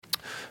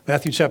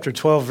Matthew chapter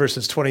 12,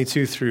 verses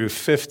 22 through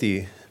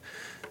 50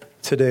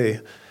 today.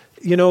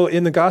 You know,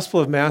 in the Gospel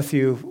of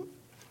Matthew,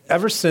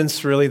 ever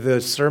since really the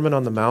Sermon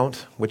on the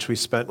Mount, which we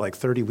spent like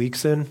 30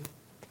 weeks in,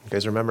 you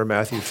guys remember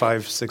Matthew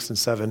 5, 6, and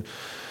 7,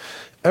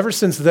 ever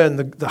since then,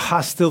 the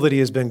hostility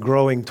has been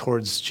growing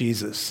towards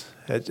Jesus,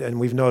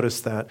 and we've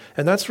noticed that.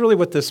 And that's really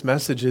what this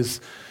message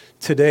is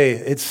today.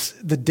 It's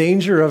the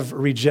danger of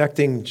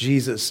rejecting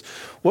Jesus.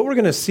 What we're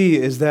going to see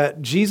is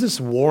that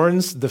Jesus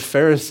warns the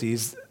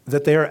Pharisees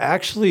that they are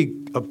actually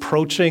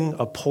approaching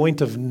a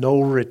point of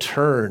no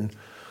return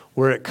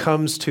where it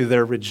comes to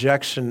their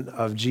rejection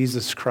of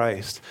Jesus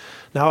Christ.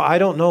 Now, I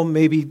don't know,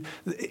 maybe,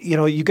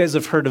 you guys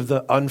have heard of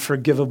the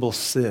unforgivable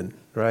sin,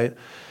 right?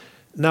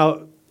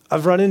 Now,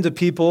 I've run into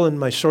people in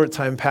my short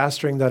time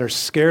pastoring that are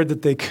scared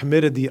that they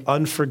committed the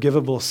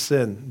unforgivable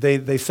sin. They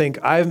think,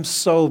 I'm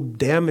so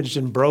damaged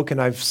and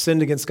broken, I've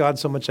sinned against God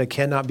so much I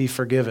cannot be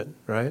forgiven,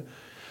 right?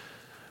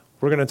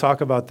 We're going to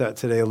talk about that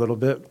today a little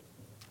bit.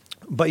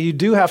 But you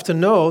do have to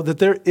know that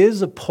there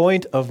is a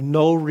point of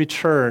no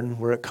return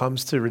where it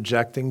comes to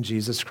rejecting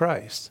Jesus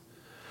Christ.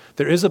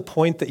 There is a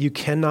point that you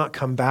cannot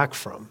come back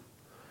from.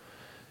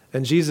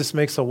 And Jesus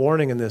makes a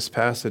warning in this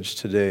passage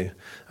today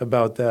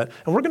about that.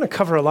 And we're going to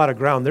cover a lot of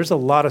ground. There's a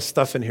lot of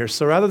stuff in here.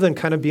 So rather than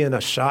kind of being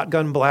a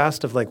shotgun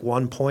blast of like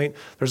one point,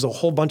 there's a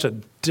whole bunch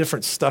of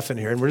different stuff in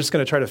here. And we're just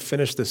going to try to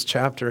finish this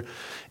chapter.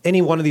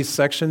 Any one of these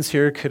sections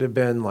here could have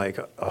been like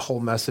a whole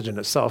message in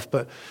itself.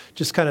 But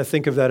just kind of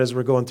think of that as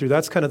we're going through.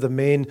 That's kind of the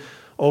main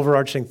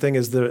overarching thing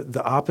is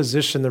the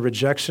opposition, the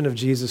rejection of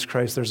Jesus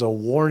Christ. There's a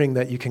warning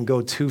that you can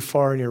go too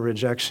far in your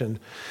rejection.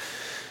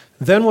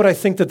 Then what I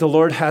think that the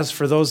Lord has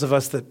for those of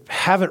us that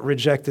haven't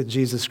rejected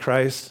Jesus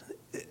Christ,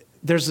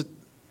 there's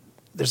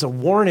a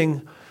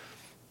warning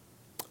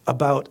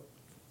about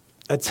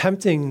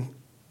attempting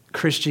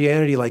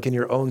Christianity like in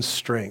your own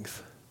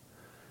strength.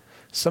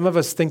 Some of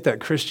us think that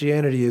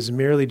Christianity is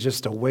merely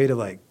just a way to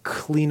like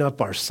clean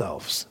up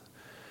ourselves.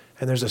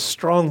 And there's a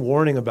strong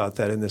warning about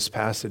that in this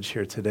passage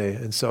here today.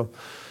 And so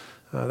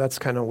that's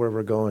kind of where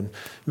we're going.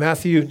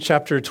 Matthew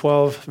chapter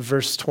 12,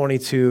 verse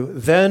 22.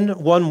 Then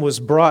one was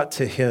brought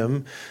to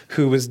him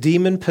who was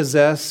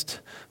demon-possessed,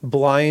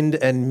 blind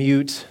and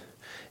mute,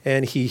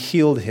 and he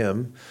healed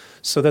him,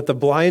 so that the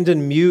blind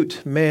and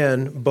mute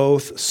man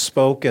both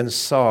spoke and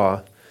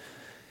saw.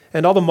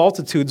 And all the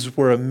multitudes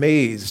were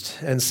amazed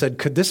and said,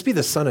 "Could this be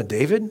the son of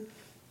David?"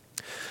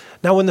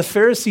 Now when the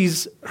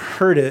Pharisees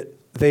heard it,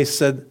 they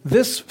said,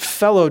 "This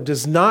fellow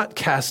does not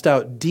cast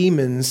out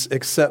demons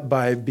except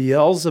by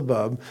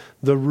Beelzebub,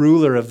 the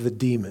ruler of the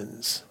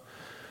demons."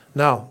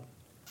 Now,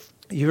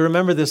 you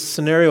remember this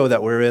scenario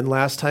that we're in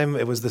last time?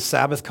 It was the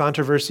Sabbath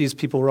controversies.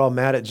 People were all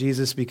mad at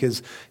Jesus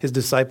because his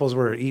disciples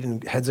were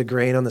eating heads of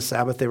grain on the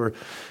Sabbath. They were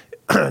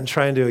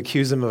trying to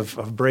accuse him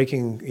of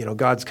breaking,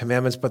 God's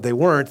commandments, but they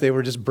weren't. They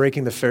were just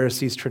breaking the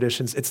Pharisees'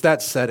 traditions. It's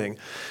that setting.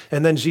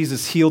 And then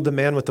Jesus healed the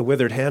man with the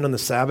withered hand on the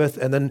Sabbath.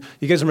 And then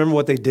you guys remember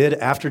what they did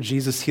after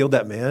Jesus healed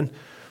that man?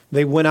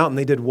 They went out and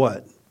they did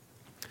what?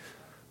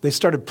 They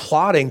started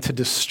plotting to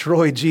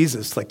destroy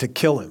Jesus, like to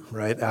kill him,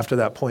 right, after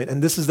that point.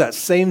 And this is that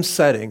same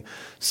setting.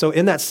 So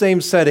in that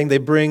same setting, they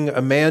bring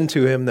a man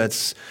to him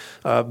that's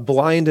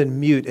blind and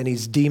mute, and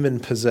he's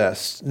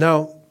demon-possessed.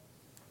 Now,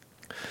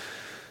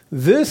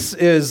 this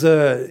is,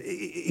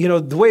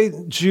 the way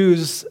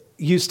Jews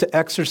used to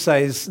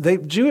exercise,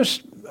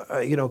 Jewish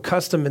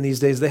custom in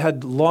these days, they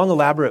had long,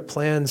 elaborate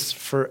plans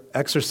for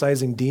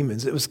exorcising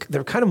demons.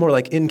 They're kind of more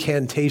like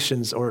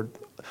incantations, or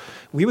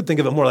we would think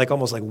of it more like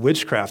almost like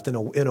witchcraft in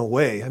a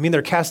way. I mean,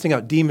 they're casting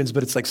out demons,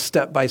 but it's like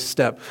step by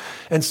step.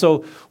 And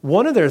so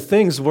one of their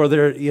things where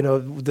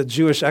the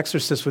Jewish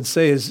exorcists would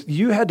say is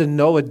you had to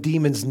know a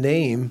demon's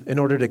name in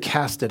order to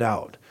cast it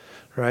out.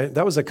 Right?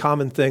 That was a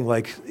common thing.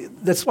 Like,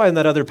 that's why in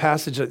that other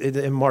passage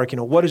in Mark,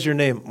 what is your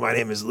name? My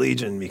name is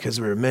Legion,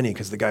 because we were many,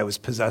 because the guy was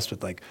possessed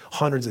with like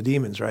hundreds of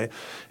demons, right?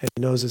 And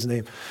he knows his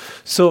name.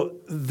 So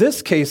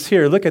this case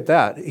here, look at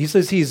that. He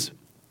says he's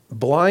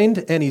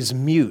blind and he's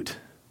mute.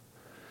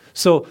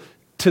 So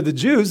to the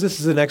Jews,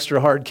 this is an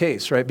extra hard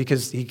case, right?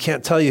 Because he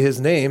can't tell you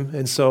his name.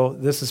 And so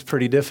this is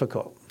pretty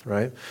difficult,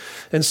 right?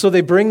 And so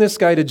they bring this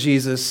guy to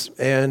Jesus,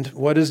 and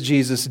what does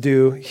Jesus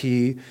do?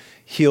 He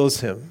heals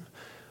him.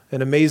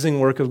 An amazing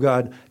work of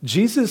God.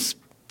 Jesus,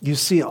 you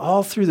see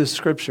all through the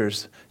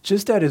scriptures,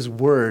 just at his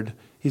word,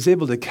 he's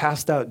able to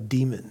cast out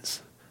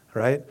demons,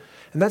 right?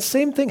 And that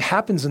same thing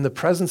happens in the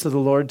presence of the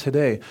Lord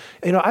today.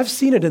 I've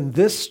seen it in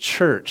this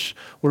church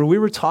where we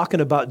were talking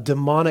about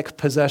demonic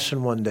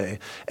possession one day.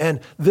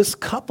 And this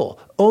couple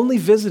only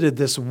visited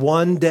this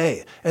one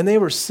day. And they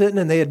were sitting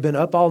and they had been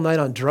up all night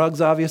on drugs,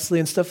 obviously,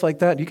 and stuff like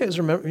that. You guys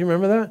remember? You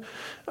remember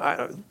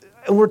that?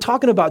 And we're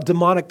talking about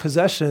demonic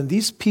possession.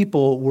 These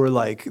people were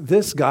like,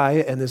 this guy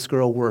and this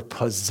girl were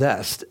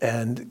possessed,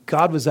 and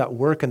God was at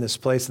work in this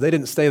place. They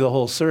didn't stay the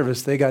whole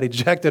service. They got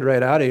ejected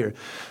right out of here.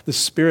 The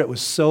Spirit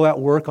was so at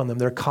work on them.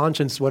 Their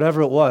conscience,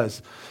 whatever it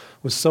was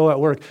was so at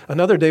work.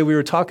 Another day we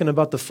were talking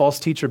about the false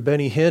teacher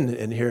Benny Hinn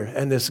in here,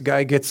 and this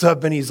guy gets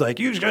up and he's like,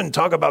 "You shouldn't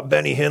talk about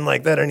Benny Hinn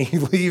like that," and he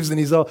leaves, and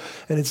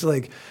it's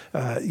like,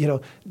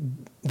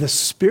 the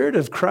Spirit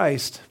of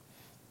Christ,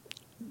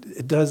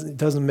 it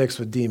doesn't mix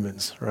with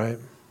demons, right?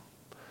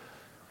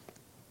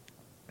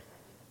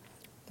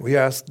 We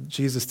ask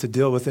Jesus to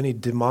deal with any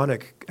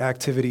demonic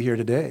activity here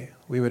today.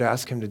 We would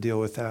ask him to deal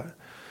with that.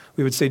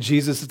 We would say,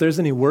 Jesus, if there's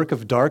any work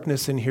of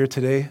darkness in here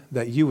today,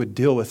 that you would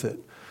deal with it,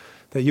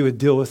 that you would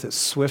deal with it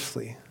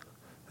swiftly,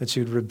 that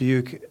you'd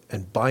rebuke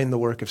and bind the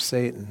work of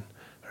Satan,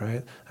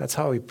 right? That's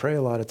how we pray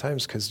a lot of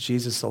times, because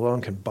Jesus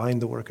alone can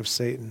bind the work of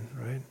Satan,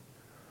 right?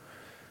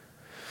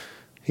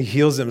 He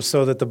heals him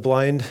so that the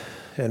blind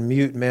and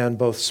mute man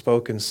both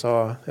spoke and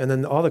saw. And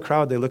then all the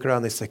crowd, they look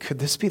around, they say, could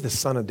this be the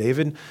son of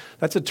David?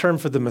 That's a term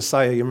for the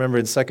Messiah. You remember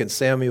in 2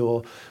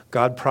 Samuel,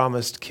 God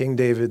promised King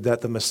David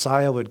that the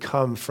Messiah would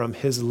come from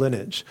his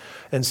lineage.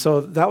 And so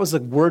that was a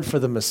word for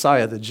the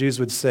Messiah. The Jews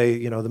would say,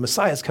 the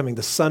Messiah is coming,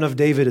 the son of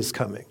David is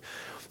coming.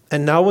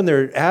 And now when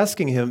they're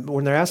asking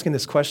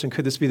this question,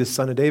 could this be the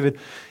son of David?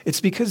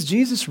 It's because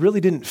Jesus really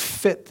didn't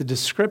fit the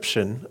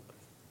description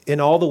in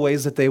all the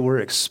ways that they were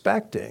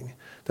expecting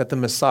that the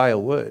Messiah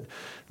would.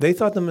 They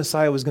thought the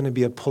Messiah was going to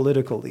be a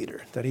political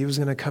leader, that he was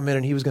going to come in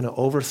and he was going to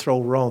overthrow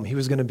Rome. He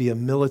was going to be a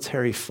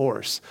military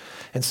force.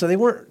 And so they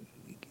weren't,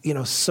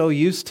 so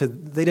used to,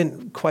 they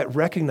didn't quite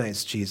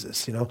recognize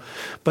Jesus,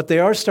 But they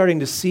are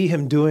starting to see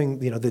him doing,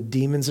 the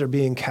demons are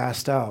being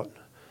cast out.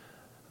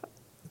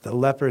 The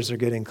lepers are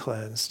getting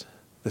cleansed.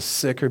 The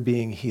sick are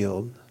being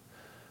healed.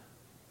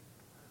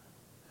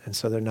 And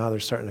so they're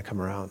starting to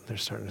come around. They're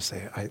starting to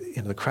say,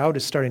 the crowd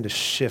is starting to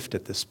shift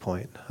at this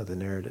point of the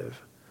narrative.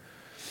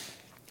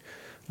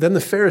 Then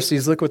the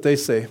Pharisees, look what they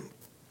say.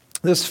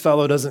 This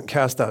fellow doesn't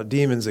cast out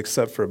demons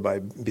except for by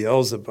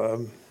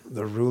Beelzebub,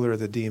 the ruler of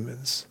the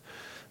demons.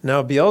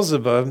 Now,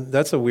 Beelzebub,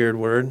 that's a weird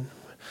word,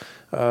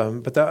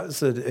 but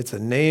it's a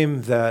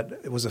name that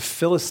it was a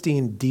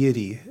Philistine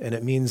deity, and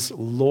it means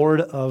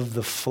Lord of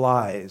the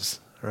Flies,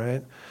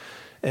 right?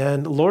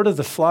 And Lord of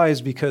the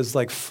Flies because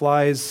like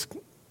flies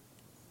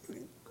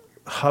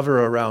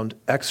hover around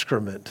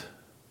excrement.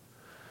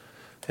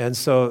 And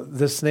so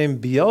this name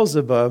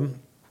Beelzebub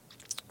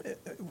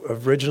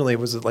originally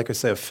was, like I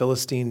say, a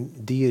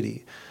Philistine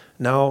deity.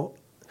 Now,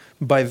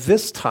 by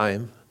this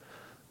time,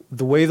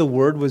 the way the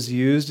word was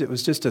used, it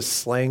was just a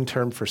slang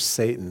term for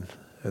Satan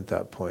at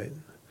that point.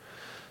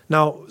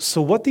 Now,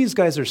 so what these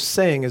guys are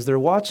saying is they're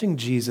watching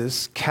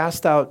Jesus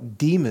cast out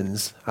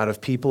demons out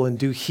of people and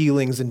do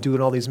healings and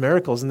doing all these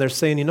miracles. And they're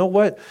saying, you know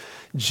what?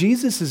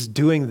 Jesus is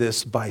doing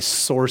this by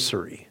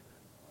sorcery,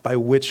 by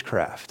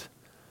witchcraft,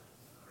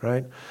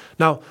 right?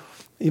 Now,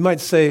 you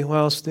might say,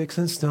 well, sticks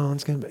and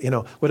stones,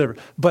 whatever.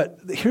 But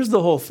here's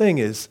the whole thing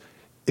is,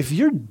 if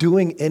you're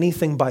doing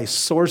anything by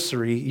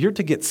sorcery, you're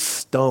to get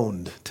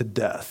stoned to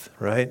death,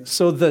 right?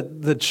 So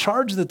the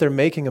charge that they're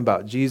making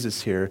about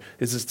Jesus here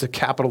is it's a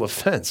capital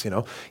offense,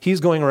 He's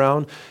going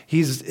around,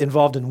 he's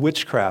involved in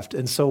witchcraft.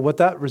 And so what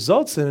that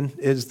results in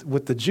is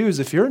with the Jews,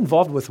 if you're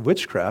involved with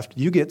witchcraft,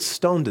 you get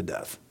stoned to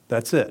death.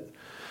 That's it.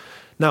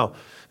 Now,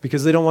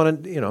 because they don't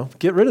want to,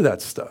 get rid of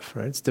that stuff,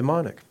 right? It's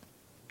demonic.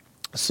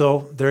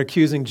 So they're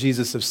accusing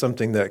Jesus of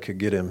something that could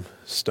get him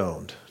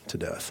stoned to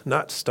death.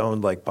 Not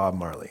stoned like Bob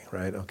Marley,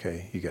 right?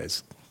 Okay, you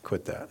guys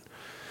quit that.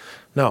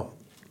 Now,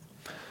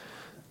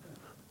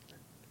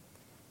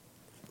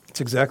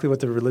 it's exactly what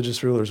the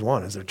religious rulers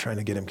want, is they're trying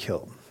to get him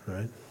killed,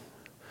 right?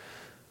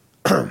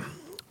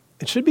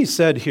 It should be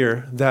said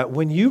here that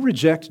when you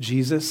reject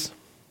Jesus,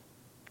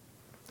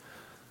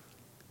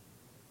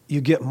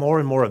 you get more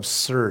and more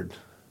absurd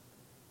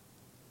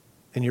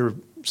in your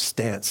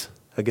stance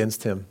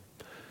against him.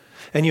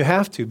 And you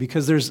have to,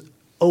 because there's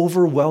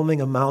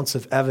overwhelming amounts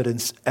of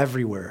evidence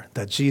everywhere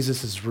that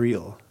Jesus is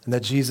real and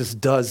that Jesus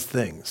does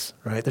things,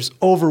 right? There's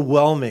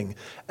overwhelming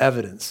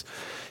evidence.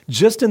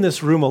 Just in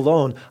this room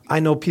alone,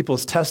 I know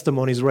people's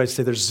testimonies where I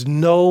say there's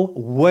no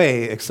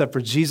way except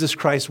for Jesus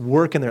Christ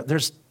working there.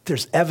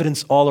 There's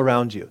evidence all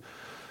around you.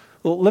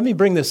 Well, let me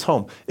bring this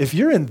home. If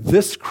you're in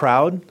this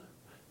crowd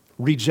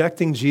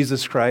rejecting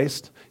Jesus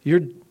Christ,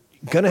 you're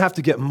going to have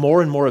to get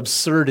more and more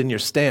absurd in your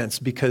stance,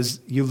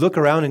 because you look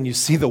around and you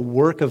see the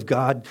work of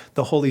God,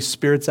 the Holy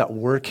Spirit's at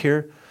work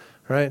here,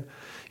 right?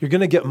 You're going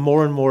to get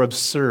more and more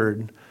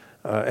absurd.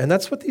 And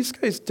that's what these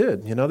guys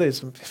did.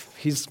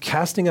 He's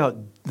casting out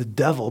the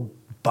devil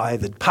by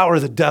the power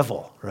of the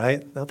devil,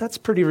 right? Now that's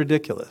pretty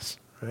ridiculous,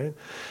 right?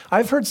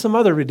 I've heard some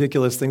other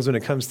ridiculous things when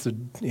it comes to,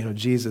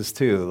 Jesus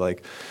too,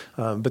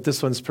 but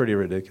this one's pretty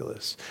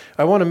ridiculous.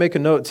 I want to make a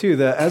note too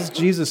that as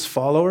Jesus'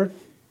 follower,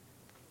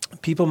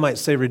 people might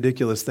say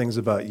ridiculous things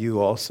about you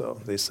also.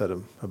 They said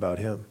them about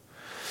him.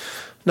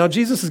 Now,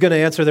 Jesus is going to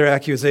answer their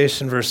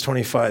accusation, verse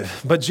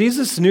 25. But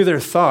Jesus knew their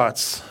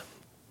thoughts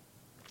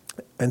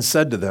and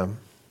said to them,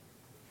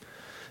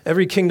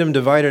 Every kingdom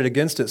divided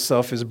against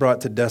itself is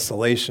brought to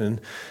desolation,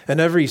 and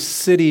every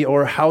city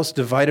or house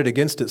divided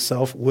against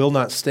itself will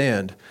not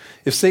stand.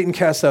 If Satan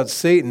casts out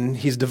Satan,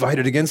 he's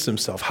divided against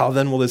himself. How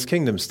then will his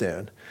kingdom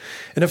stand?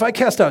 And if I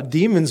cast out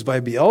demons by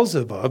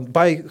Beelzebub,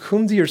 by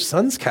whom do your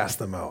sons cast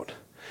them out?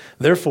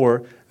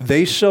 Therefore,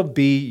 they shall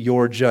be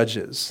your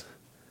judges.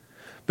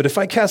 But if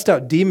I cast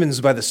out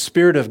demons by the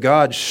Spirit of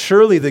God,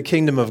 surely the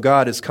kingdom of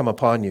God has come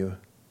upon you.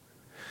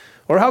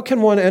 Or how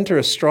can one enter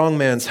a strong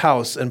man's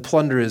house and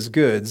plunder his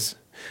goods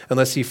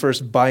unless he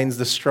first binds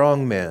the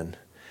strong man,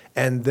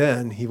 and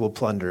then he will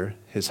plunder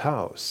his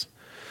house?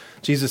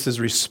 Jesus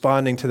is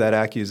responding to that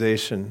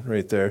accusation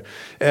right there.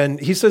 And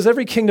he says,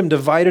 every kingdom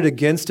divided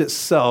against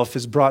itself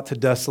is brought to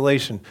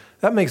desolation.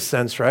 That makes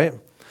sense, right?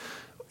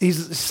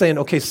 He's saying,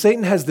 okay,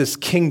 Satan has this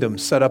kingdom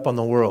set up on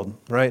the world,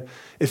 right?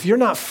 If you're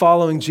not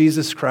following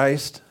Jesus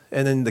Christ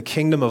and in the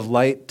kingdom of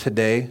light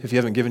today, if you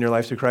haven't given your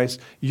life to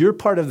Christ, you're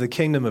part of the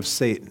kingdom of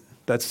Satan.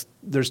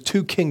 There's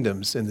two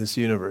kingdoms in this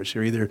universe.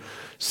 You're either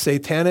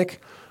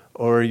satanic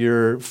or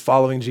you're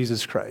following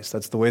Jesus Christ.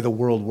 That's the way the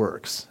world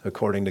works,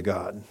 according to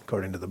God,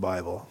 according to the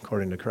Bible,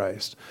 according to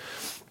Christ.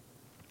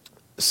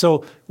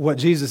 So what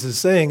Jesus is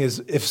saying is,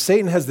 if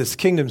Satan has this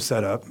kingdom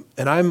set up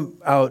and I'm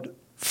out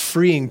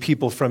freeing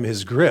people from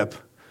his grip,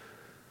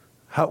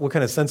 what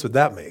kind of sense would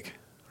that make,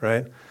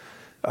 right?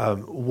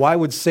 Why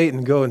would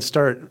Satan go and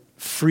start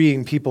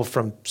freeing people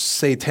from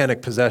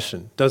satanic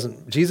possession?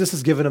 Jesus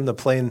has given him the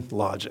plain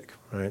logic,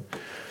 right?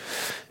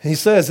 And he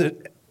says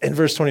it in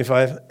verse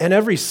 25, and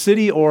every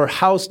city or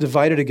house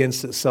divided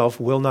against itself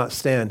will not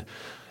stand.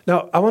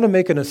 Now, I want to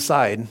make an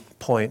aside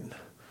point.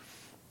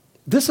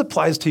 This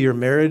applies to your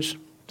marriage.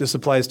 This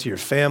applies to your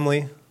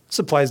family. This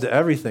applies to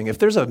everything. If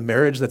there's a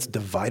marriage that's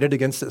divided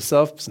against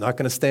itself, it's not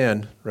going to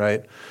stand,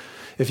 right?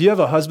 If you have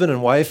a husband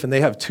and wife and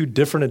they have two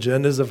different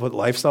agendas of what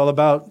life's all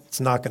about,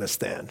 it's not going to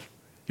stand.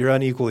 You're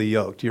unequally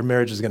yoked. Your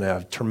marriage is going to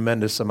have a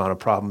tremendous amount of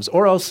problems.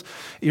 Or else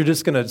you're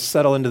just going to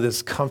settle into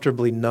this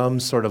comfortably numb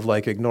sort of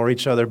like ignore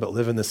each other but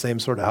live in the same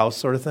sort of house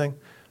sort of thing,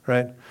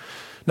 right?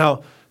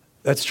 Now,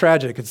 that's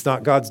tragic. It's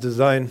not God's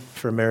design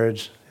for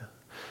marriage.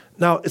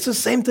 Now, it's the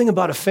same thing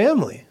about a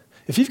family.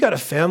 If you've got a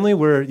family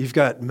where you've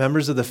got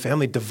members of the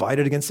family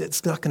divided against it,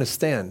 it's not going to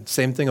stand.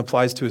 Same thing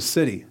applies to a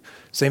city.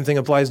 Same thing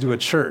applies to a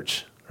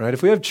church, right?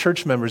 If we have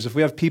church members, if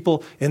we have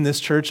people in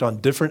this church on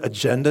different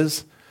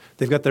agendas,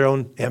 they've got their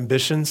own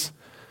ambitions,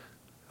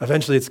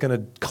 eventually it's going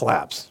to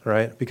collapse,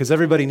 right? Because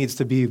everybody needs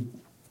to be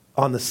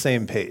on the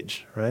same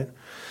page, right?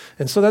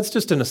 And so that's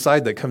just an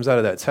aside that comes out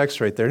of that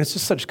text right there. And it's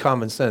just such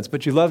common sense.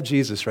 But you love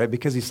Jesus, right?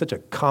 Because he's such a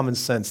common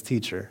sense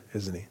teacher,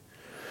 isn't he?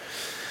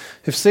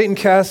 If Satan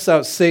casts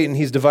out Satan,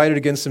 he's divided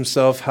against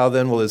himself. How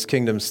then will his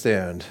kingdom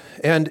stand?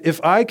 And if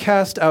I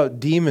cast out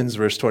demons,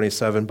 verse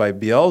 27, by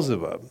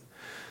Beelzebub,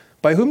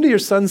 by whom do your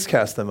sons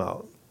cast them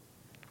out?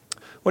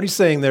 What he's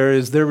saying there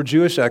is there were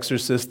Jewish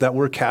exorcists that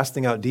were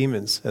casting out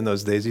demons in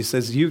those days. He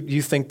says,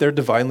 you think they're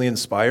divinely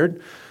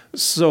inspired?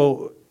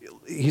 So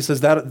he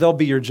says that they'll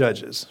be your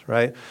judges,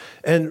 right?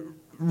 And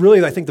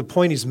really, I think the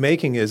point he's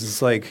making is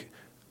it's like,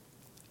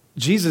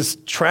 Jesus'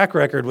 track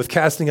record with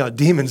casting out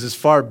demons is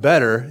far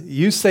better.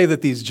 You say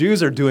that these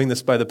Jews are doing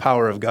this by the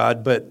power of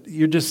God, but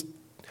you're just,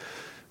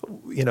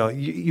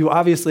 you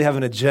obviously have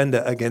an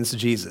agenda against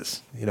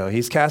Jesus.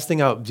 He's casting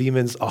out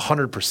demons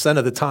 100%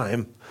 of the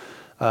time.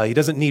 He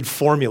doesn't need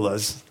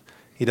formulas.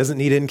 He doesn't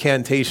need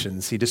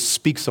incantations. He just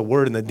speaks a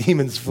word and the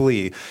demons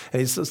flee.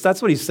 And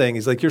that's what he's saying.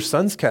 He's like, your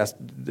sons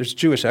there's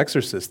Jewish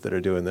exorcists that are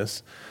doing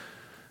this,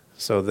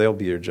 so they'll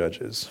be your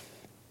judges.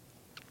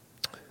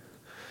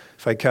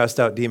 If I cast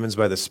out demons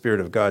by the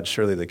Spirit of God,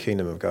 surely the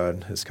kingdom of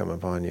God has come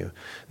upon you. And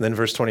then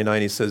verse 29,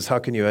 he says, how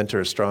can you enter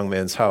a strong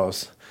man's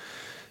house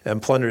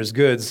and plunder his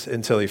goods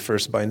until he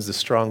first binds the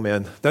strong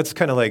man? That's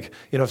kind of like,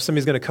 if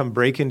somebody's going to come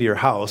break into your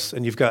house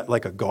and you've got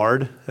like a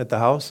guard at the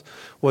house,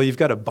 well, you've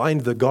got to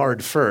bind the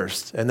guard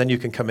first, and then you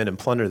can come in and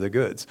plunder the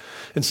goods.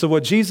 And so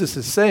what Jesus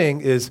is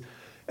saying is,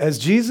 as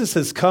Jesus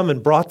has come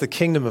and brought the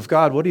kingdom of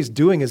God, what he's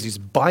doing is he's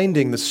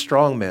binding the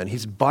strong man.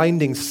 He's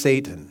binding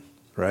Satan,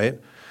 right?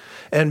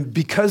 And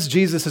because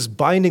Jesus is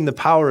binding the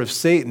power of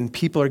Satan,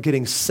 people are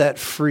getting set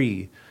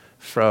free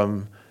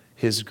from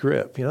his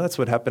grip. That's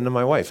what happened to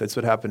my wife. That's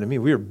what happened to me.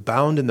 We were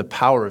bound in the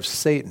power of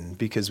Satan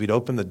because we'd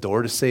opened the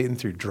door to Satan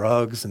through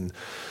drugs and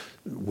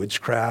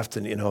witchcraft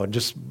and, and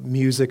just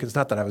music. It's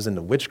not that I was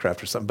into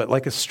witchcraft or something, but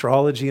like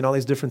astrology and all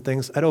these different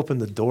things. I'd opened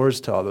the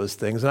doors to all those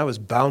things, and I was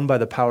bound by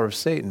the power of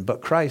Satan.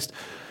 But Christ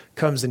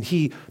comes and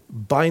he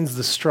binds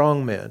the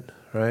strong man,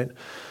 right?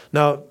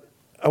 Now,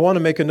 I want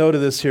to make a note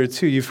of this here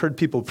too. You've heard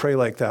people pray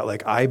like that,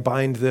 like I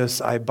bind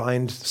this, I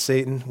bind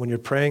Satan when you're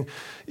praying.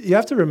 You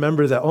have to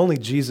remember that only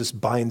Jesus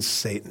binds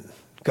Satan.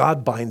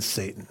 God binds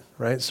Satan,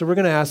 right? So we're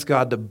going to ask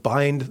God to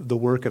bind the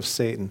work of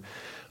Satan.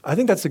 I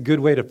think that's a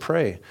good way to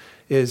pray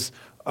is,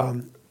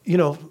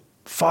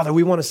 Father,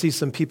 we want to see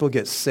some people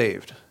get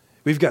saved.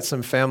 We've got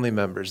some family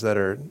members that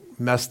are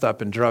messed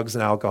up in drugs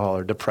and alcohol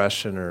or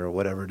depression or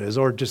whatever it is,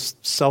 or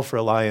just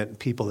self-reliant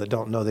people that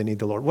don't know they need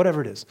the Lord,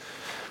 whatever it is.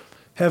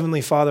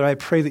 Heavenly Father, I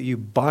pray that you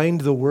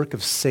bind the work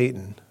of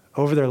Satan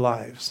over their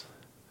lives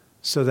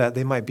so that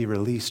they might be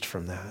released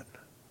from that,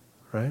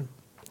 right?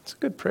 It's a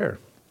good prayer.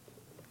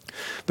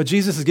 But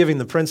Jesus is giving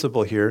the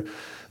principle here.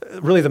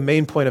 Really, the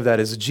main point of that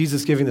is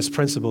Jesus giving this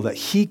principle that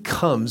he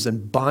comes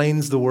and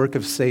binds the work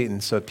of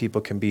Satan so that people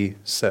can be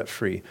set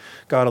free.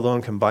 God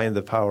alone can bind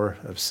the power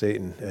of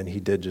Satan, and he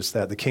did just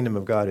that. The kingdom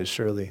of God is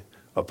surely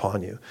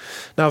upon you.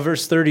 Now,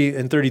 verse 30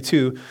 and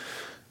 32,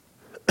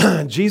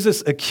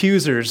 Jesus'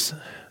 accusers'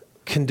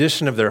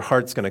 condition of their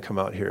heart's going to come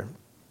out here.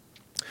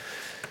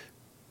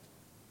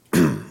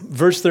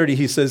 Verse 30,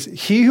 he says,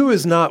 "He who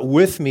is not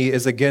with me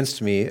is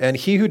against me, and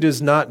he who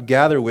does not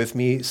gather with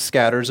me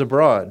scatters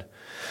abroad.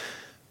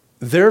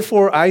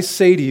 Therefore I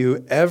say to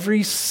you,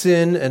 every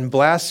sin and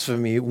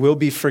blasphemy will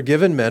be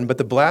forgiven men, but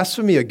the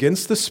blasphemy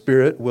against the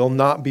Spirit will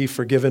not be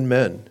forgiven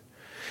men.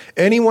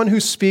 Anyone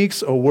who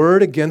speaks a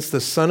word against the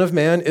Son of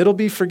Man, it'll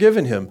be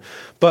forgiven him.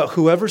 But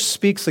whoever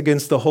speaks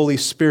against the Holy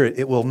Spirit,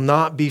 it will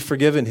not be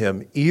forgiven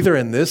him, either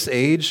in this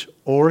age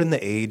or in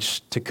the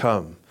age to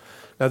come."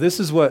 Now this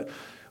is what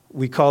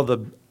we call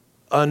the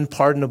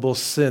unpardonable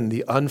sin.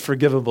 The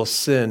unforgivable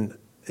sin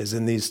is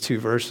in these two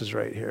verses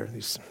right here,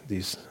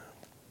 these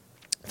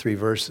 3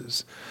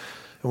 verses.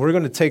 And we're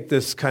going to take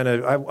this kind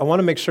of, I want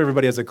to make sure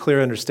everybody has a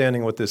clear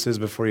understanding of what this is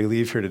before you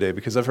leave here today,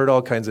 because I've heard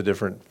all kinds of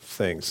different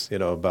things,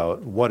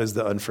 about what is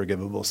the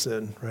unforgivable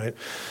sin, right?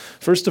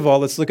 First of all,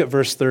 let's look at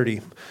verse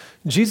 30.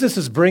 Jesus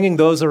is bringing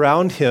those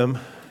around him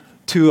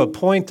to a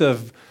point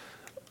of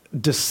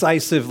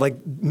decisive, like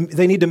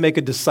they need to make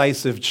a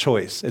decisive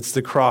choice. It's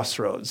the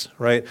crossroads,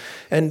 right?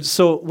 And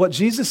so what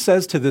Jesus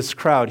says to this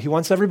crowd, he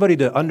wants everybody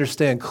to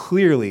understand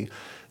clearly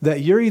that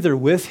you're either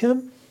with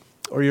him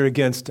or you're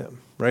against him,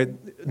 right?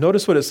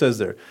 Notice what it says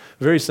there.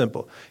 Very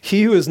simple.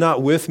 He who is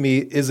not with me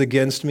is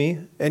against me,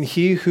 and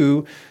he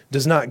who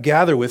does not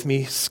gather with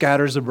me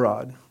scatters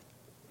abroad.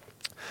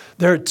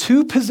 There are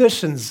 2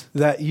 positions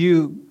that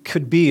you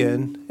could be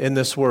in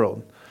this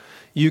world.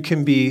 You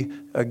can be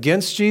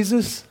against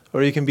Jesus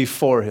or you can be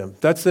for him.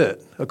 That's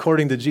it,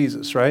 according to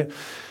Jesus, right?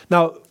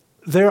 Now,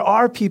 there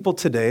are people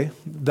today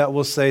that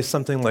will say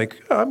something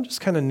like, "Oh, I'm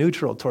just kind of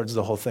neutral towards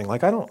the whole thing.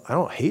 Like, I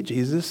don't hate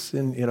Jesus,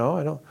 and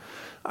I don't,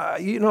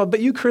 but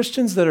you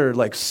Christians that are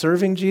like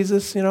serving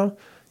Jesus,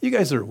 you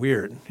guys are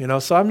weird,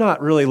 so I'm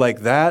not really like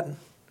that.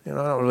 I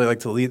don't really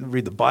like to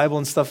read the Bible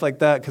and stuff like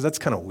that because that's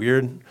kind of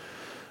weird.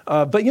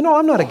 But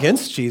I'm not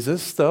against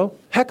Jesus, though.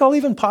 Heck, I'll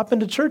even pop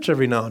into church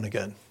every now and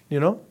again,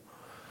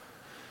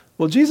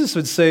 Well, Jesus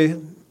would say,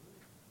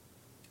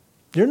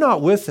 you're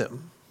not with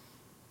him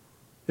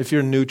if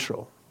you're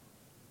neutral.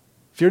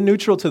 If you're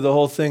neutral to the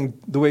whole thing,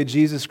 the way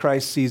Jesus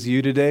Christ sees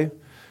you today,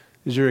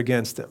 is you're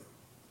against him.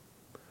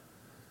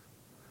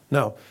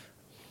 Now,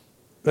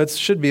 that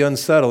should be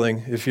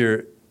unsettling if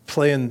you're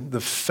playing the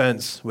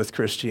fence with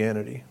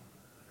Christianity,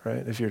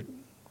 right? If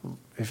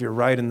you're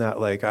right in that,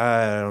 like,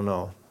 I don't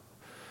know.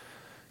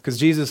 Because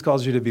Jesus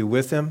calls you to be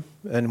with him,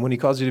 and when he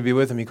calls you to be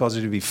with him, he calls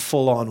you to be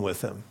full on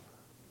with him,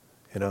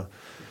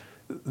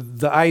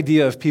 The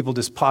idea of people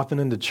just popping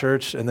into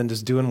church and then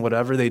just doing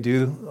whatever they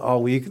do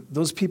all week,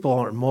 those people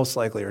are most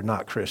likely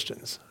not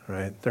Christians,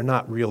 right? They're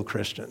not real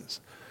Christians.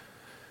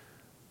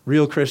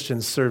 Real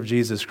Christians serve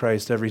Jesus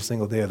Christ every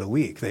single day of the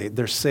week.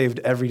 They're saved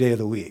every day of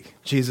the week.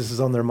 Jesus is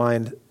on their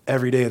mind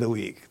every day of the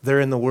week. They're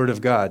in the Word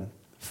of God,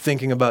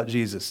 thinking about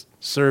Jesus,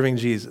 serving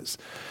Jesus.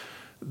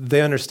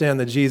 They understand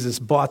that Jesus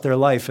bought their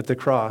life at the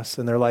cross,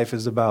 and their life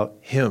is about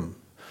him.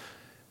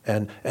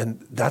 And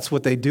that's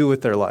what they do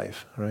with their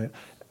life, right?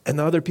 And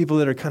the other people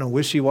that are kind of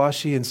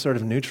wishy-washy and sort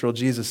of neutral,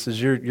 Jesus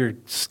says, you're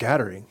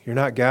scattering. You're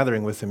not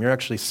gathering with him. You're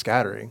actually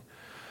scattering.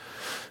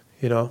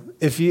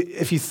 If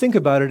you think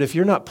about it, if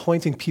you're not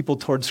pointing people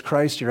towards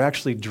Christ, you're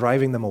actually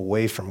driving them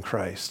away from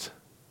Christ.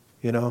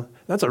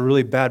 That's a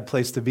really bad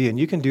place to be. And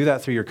you can do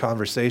that through your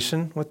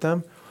conversation with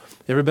them.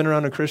 You ever been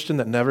around a Christian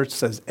that never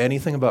says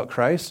anything about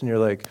Christ? And you're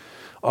like,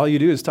 all you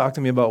do is talk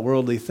to me about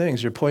worldly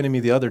things. You're pointing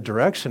me the other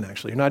direction,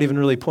 actually. You're not even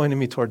really pointing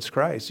me towards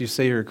Christ. You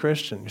say you're a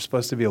Christian. You're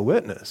supposed to be a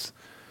witness.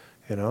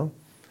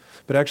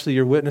 But actually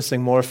you're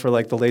witnessing more for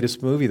like the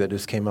latest movie that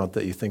just came out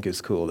that you think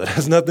is cool, that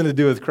has nothing to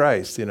do with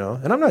Christ, And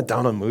I'm not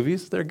down on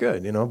movies, they're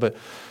good, but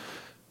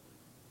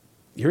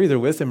you're either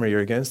with him or you're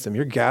against him.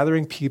 You're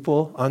gathering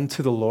people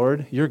unto the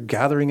Lord. You're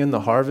gathering in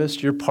the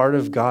harvest. You're part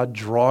of God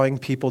drawing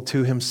people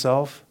to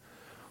himself,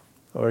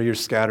 or you're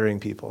scattering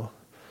people.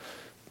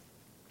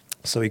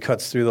 So he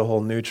cuts through the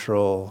whole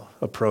neutral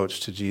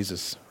approach to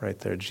Jesus right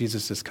there.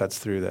 Jesus just cuts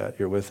through that.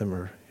 You're with him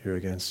or you're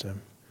against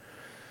him.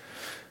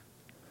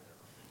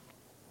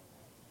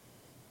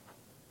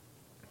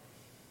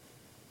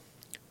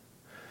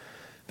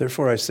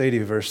 Therefore I say to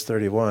you, verse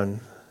 31,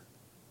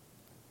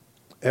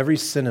 every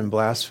sin and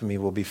blasphemy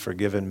will be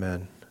forgiven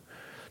men.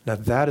 Now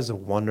that is a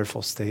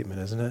wonderful statement,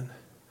 isn't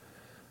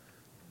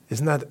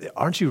it?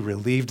 Aren't you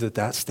relieved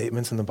that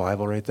statement's in the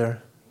Bible right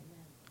there?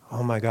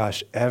 Oh my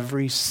gosh,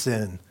 every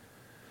sin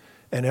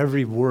and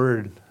every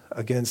word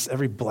against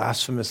every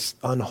blasphemous,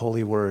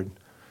 unholy word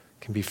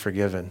can be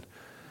forgiven.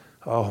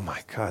 Oh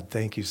my God,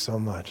 thank you so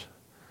much.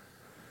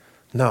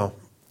 No,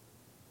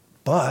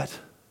 but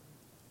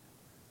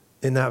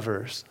in that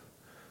verse.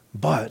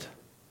 But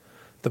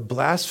the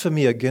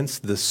blasphemy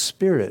against the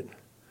Spirit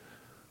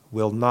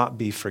will not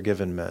be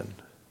forgiven men.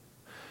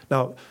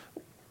 Now,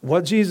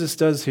 what Jesus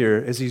does here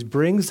is he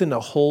brings in a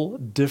whole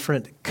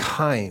different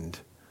kind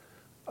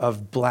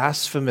of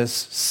blasphemous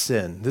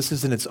sin. This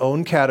is in its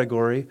own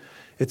category.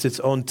 It's its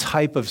own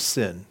type of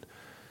sin.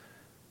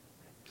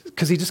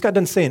 Because he just got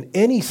done saying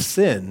any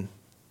sin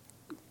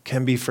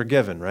can be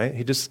forgiven, right?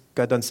 He just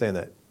got done saying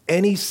that.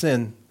 Any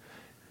sin,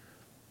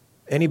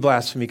 any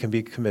blasphemy can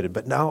be committed.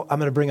 But now I'm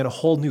going to bring in a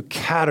whole new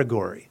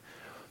category,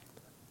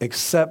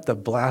 except the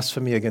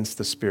blasphemy against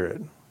the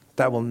Spirit.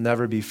 That will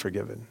never be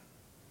forgiven.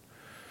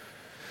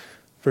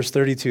 Verse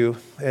 32,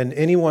 and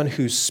anyone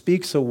who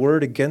speaks a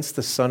word against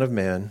the Son of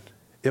Man,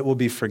 it will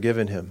be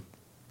forgiven him.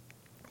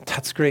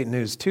 That's great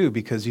news too,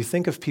 because you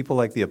think of people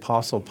like the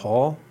Apostle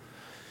Paul.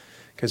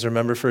 Because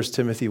remember 1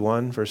 Timothy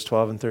 1, verse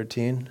 12 and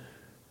 13?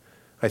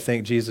 I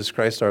thank Jesus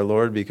Christ our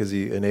Lord because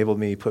he enabled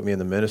me, he put me in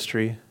the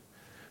ministry,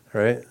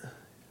 right?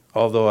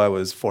 Although I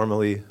was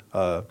formerly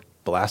a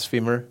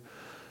blasphemer.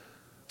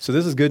 So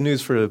this is good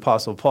news for the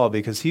Apostle Paul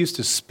because he used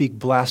to speak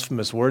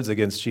blasphemous words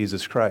against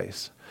Jesus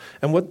Christ.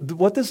 And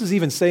what this is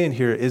even saying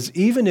here is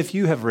even if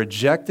you have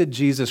rejected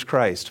Jesus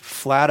Christ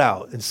flat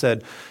out and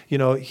said,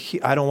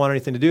 I don't want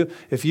anything to do,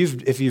 if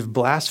you've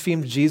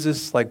blasphemed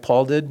Jesus like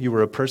Paul did, you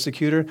were a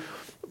persecutor,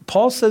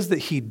 Paul says that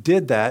he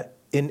did that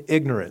in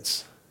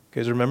ignorance.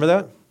 You guys remember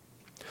that?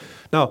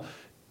 Now,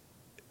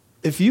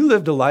 if you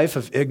lived a life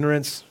of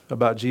ignorance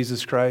about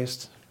Jesus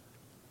Christ,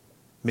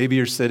 maybe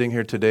you're sitting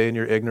here today and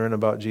you're ignorant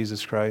about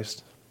Jesus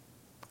Christ,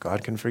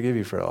 God can forgive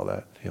you for all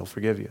that. He'll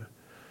forgive you.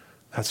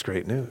 That's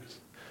great news.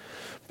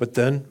 But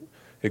then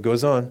it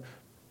goes on,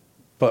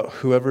 but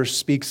whoever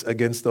speaks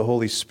against the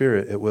Holy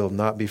Spirit, it will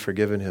not be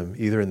forgiven him,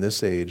 either in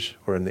this age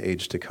or in the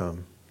age to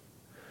come.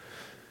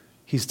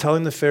 He's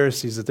telling the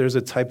Pharisees that there's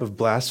a type of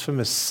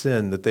blasphemous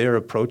sin that they are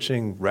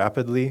approaching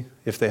rapidly,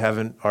 if they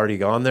haven't already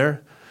gone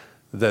there,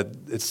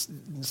 that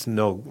there's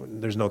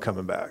no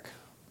coming back.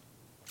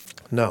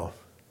 No.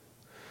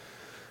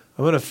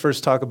 I'm going to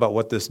first talk about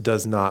what this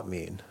does not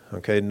mean.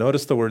 Okay,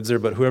 notice the words there,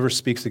 but whoever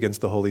speaks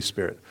against the Holy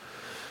Spirit.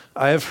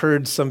 I have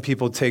heard some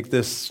people take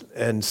this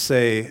and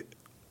say,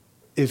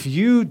 if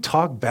you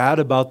talk bad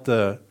about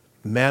the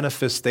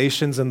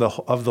manifestations of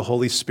the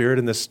Holy Spirit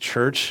in this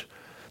church,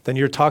 then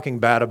you're talking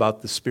bad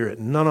about the Spirit.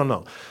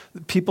 No.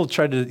 People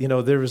tried to,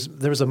 there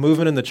was a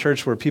movement in the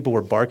church where people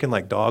were barking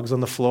like dogs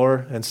on the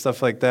floor and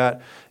stuff like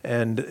that.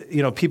 And,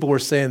 people were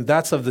saying,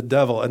 that's of the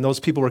devil. And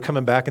those people were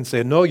coming back and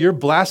saying, no, you're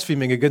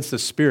blaspheming against the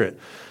Spirit.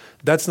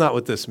 That's not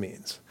what this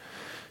means.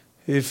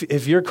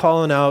 If you're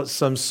calling out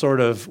some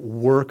sort of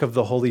work of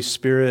the Holy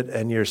Spirit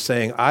and you're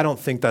saying, I don't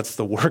think that's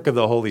the work of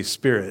the Holy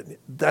Spirit,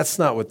 that's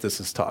not what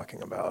this is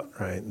talking about,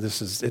 right?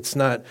 It's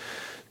not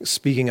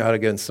speaking out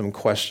against some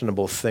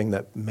questionable thing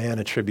that man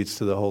attributes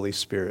to the Holy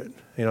Spirit.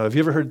 Have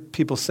you ever heard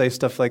people say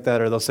stuff like that?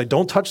 Or they'll say,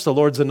 don't touch the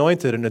Lord's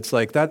anointed. And it's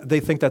like that,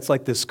 they think that's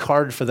like this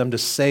card for them to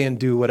say and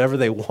do whatever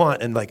they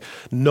want and like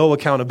no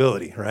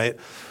accountability, right?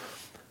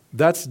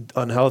 That's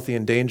unhealthy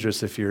and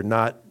dangerous if you're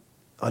not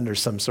under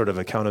some sort of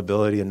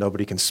accountability and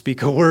nobody can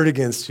speak a word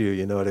against you,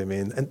 you know what I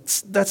mean? And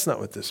that's not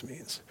what this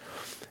means.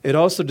 It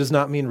also does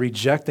not mean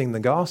rejecting the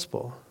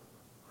gospel,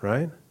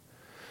 right?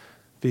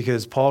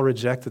 Because Paul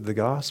rejected the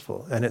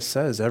gospel, and it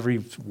says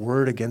every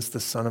word against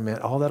the Son of Man,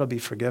 all that'll be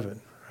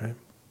forgiven, right?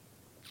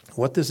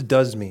 What this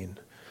does mean,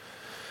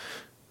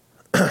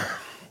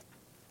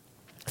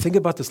 think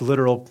about this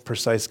literal,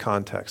 precise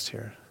context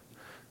here.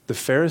 The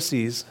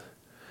Pharisees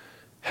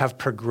have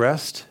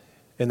progressed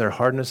in their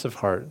hardness of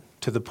heart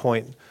to the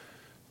point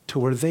to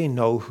where they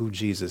know who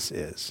Jesus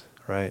is,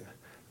 right?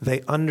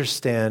 They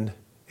understand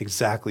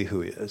exactly who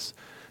he is.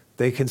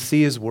 They can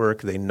see his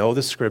work. They know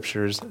the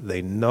scriptures.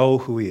 They know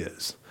who he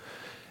is.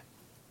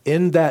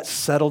 In that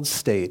settled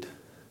state,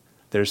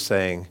 they're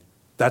saying,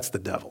 that's the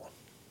devil,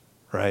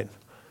 right?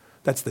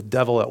 That's the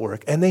devil at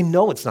work. And they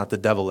know it's not the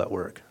devil at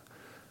work,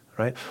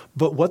 right?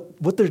 But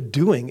what they're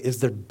doing is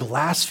they're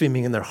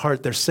blaspheming in their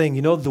heart. They're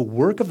saying, the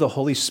work of the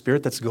Holy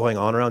Spirit that's going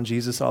on around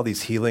Jesus, all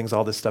these healings,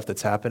 all this stuff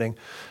that's happening,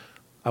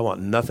 I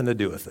want nothing to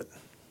do with it,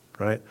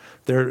 right?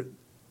 They're,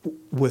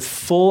 with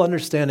full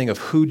understanding of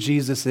who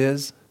Jesus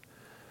is,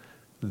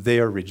 they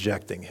are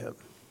rejecting him.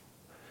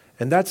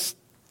 And that's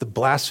the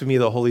blasphemy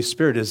of the Holy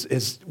Spirit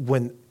is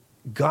when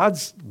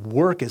God's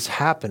work is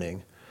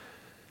happening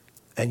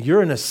and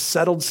you're in a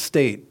settled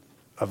state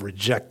of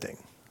rejecting,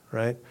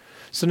 right?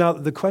 So now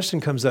the question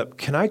comes up,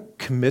 can I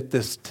commit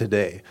this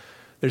today?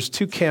 There's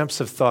two camps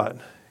of thought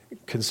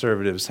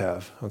conservatives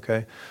have,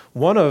 okay?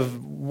 One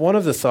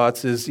of the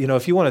thoughts is,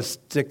 if you want to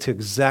stick to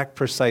exact,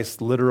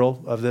 precise,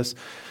 literal of this,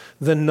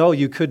 then no,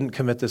 you couldn't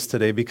commit this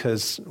today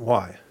because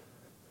why?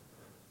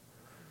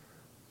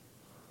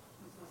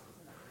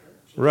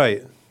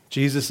 Right.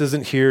 Jesus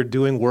isn't here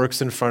doing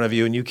works in front of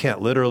you, and you can't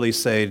literally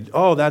say,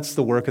 oh, that's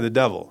the work of the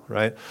devil,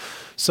 right?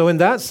 So in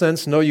that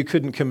sense, no, you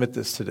couldn't commit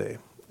this today.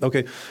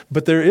 Okay,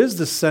 but there is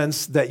the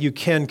sense that you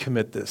can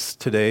commit this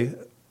today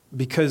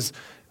because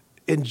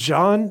in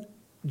John,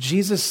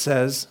 Jesus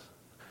says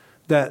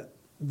that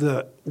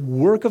the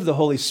work of the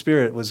Holy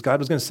Spirit was God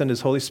was going to send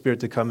his Holy Spirit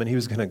to come, and he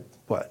was going to,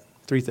 what?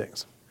 3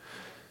 things.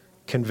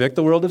 Convict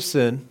the world of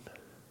sin,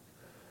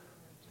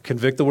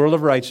 convict the world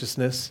of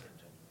righteousness,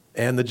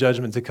 and the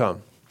judgment to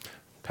come.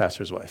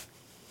 Pastor's wife.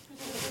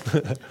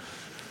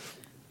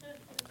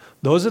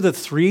 Those are the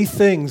 3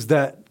 things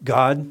that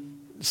God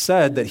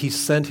said that he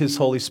sent his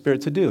Holy Spirit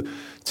to do,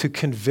 to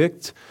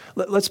convict.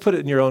 Let's put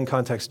it in your own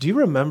context. Do you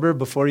remember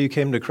before you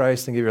came to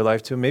Christ and gave your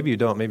life to him? Maybe you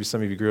don't. Maybe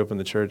some of you grew up in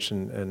the church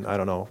and I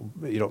don't know,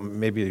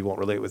 maybe you won't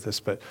relate with this,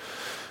 but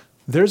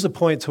there's a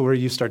point to where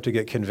you start to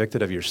get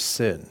convicted of your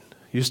sin.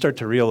 You start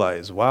to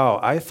realize, wow,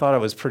 I thought I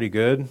was a pretty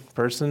good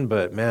person,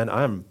 but man,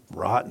 I'm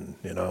rotten,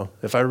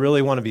 If I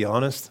really want to be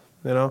honest,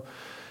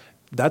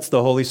 that's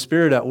the Holy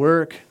Spirit at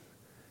work.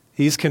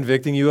 He's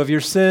convicting you of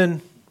your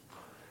sin.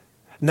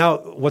 Now,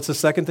 what's the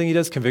second thing he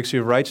does? Convicts you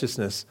of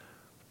righteousness.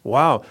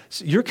 Wow.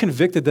 So you're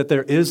convicted that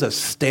there is a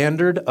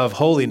standard of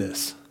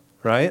holiness,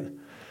 right?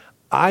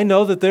 I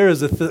know that there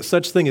is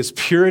such thing as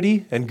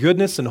purity and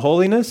goodness and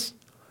holiness,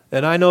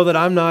 and I know that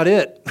I'm not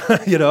it,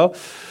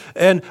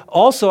 And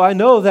also I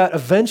know that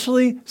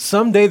eventually,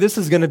 someday, this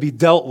is going to be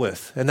dealt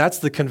with, and that's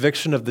the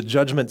conviction of the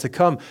judgment to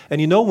come. And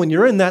when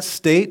you're in that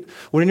state,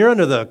 when you're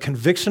under the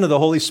conviction of the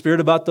Holy Spirit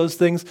about those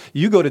things,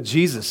 you go to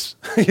Jesus,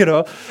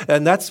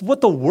 and that's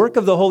what the work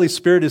of the Holy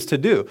Spirit is to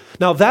do.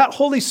 Now, that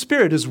Holy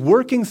Spirit is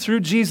working through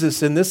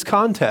Jesus in this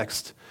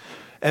context,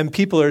 and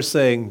people are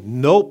saying,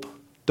 nope,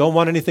 don't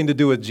want anything to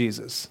do with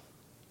Jesus.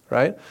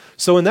 Right?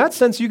 So in that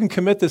sense, you can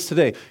commit this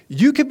today.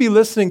 You could be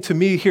listening to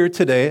me here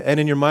today and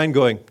in your mind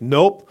going,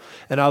 nope.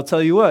 And I'll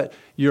tell you what,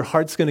 your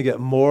heart's going to get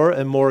more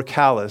and more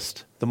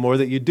calloused the more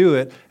that you do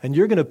it, and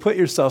you're going to put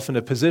yourself in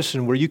a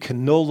position where you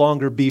can no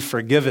longer be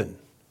forgiven.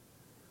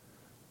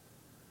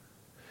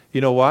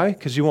 You know why?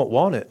 Because you won't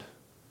want it.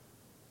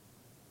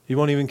 You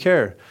won't even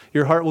care.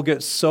 Your heart will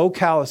get so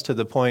callous to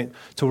the point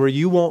to where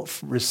you won't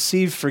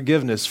receive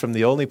forgiveness from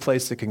the only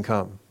place it can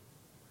come.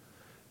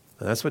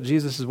 And that's what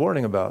Jesus is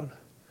warning about.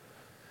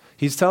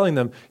 He's telling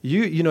them,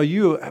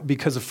 you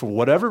because of, for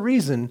whatever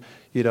reason,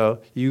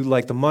 you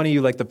like the money, you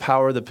like the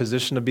power, the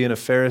position of being a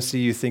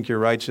Pharisee, you think you're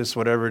righteous,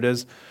 whatever it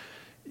is,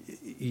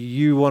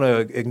 you want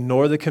to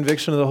ignore the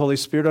conviction of the Holy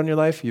Spirit on your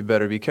life, you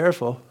better be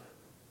careful.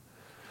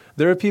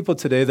 There are people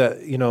today that,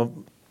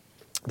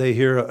 they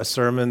hear a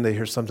sermon, they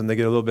hear something, they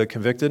get a little bit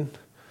convicted.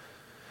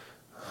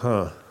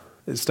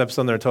 It steps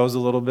on their toes a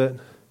little bit,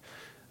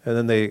 and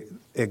then they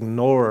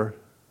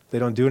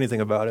don't do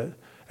anything about it.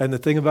 And the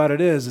thing about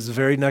it is the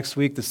very next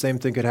week, the same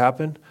thing could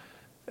happen,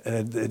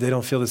 and they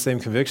don't feel the same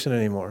conviction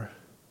anymore.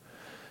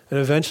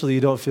 And eventually,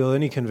 you don't feel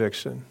any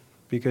conviction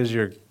because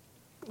you're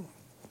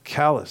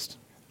calloused,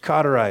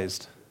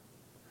 cauterized,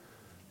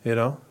 There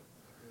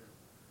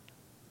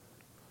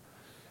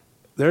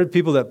are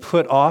people that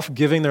put off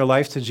giving their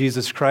life to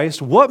Jesus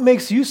Christ. What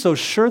makes you so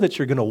sure that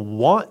you're going to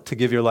want to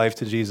give your life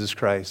to Jesus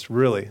Christ,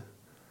 really?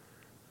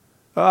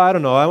 I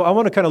don't know. I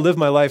want to kind of live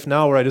my life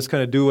now where I just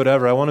kind of do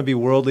whatever. I want to be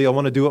worldly. I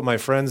want to do what my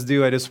friends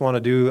do. I just want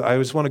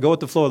to go with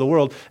the flow of the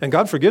world. And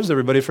God forgives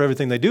everybody for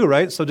everything they do,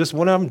 right? So just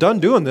when I'm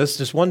done doing this,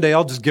 just one day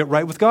I'll just get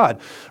right with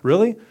God.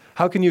 Really?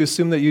 How can you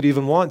assume that you'd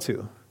even want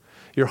to?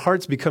 Your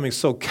heart's becoming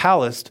so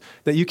calloused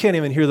that you can't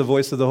even hear the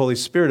voice of the Holy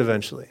Spirit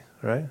eventually,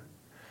 right?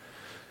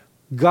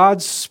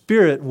 God's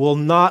Spirit will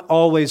not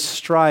always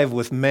strive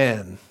with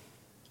man.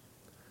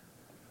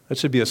 That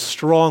should be a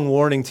strong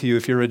warning to you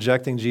if you're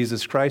rejecting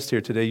Jesus Christ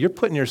here today. You're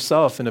putting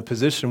yourself in a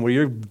position where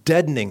you're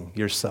deadening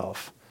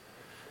yourself.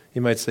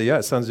 You might say, yeah,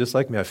 it sounds just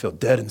like me. I feel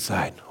dead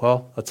inside.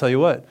 Well, I'll tell you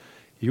what.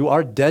 You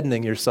are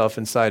deadening yourself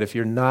inside if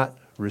you're not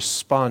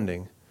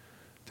responding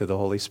to the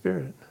Holy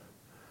Spirit.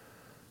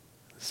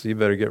 So you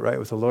better get right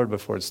with the Lord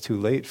before it's too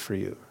late for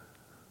you.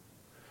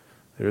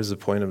 There is a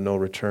point of no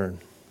return.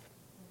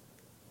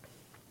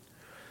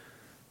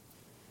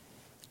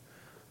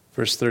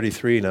 Verse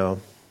 33 now.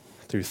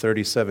 Through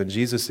 37,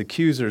 Jesus'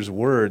 accusers'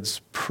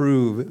 words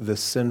prove the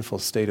sinful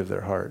state of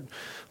their heart.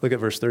 Look at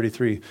verse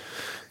 33.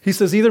 He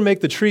says, either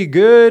make the tree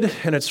good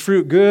and its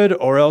fruit good,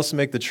 or else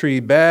make the tree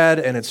bad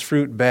and its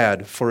fruit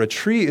bad. For a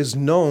tree is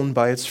known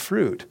by its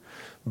fruit.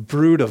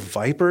 Brood of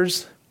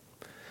vipers.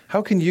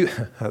 How can you,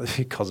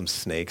 he calls them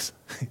snakes.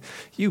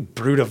 You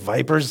brood of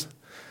vipers.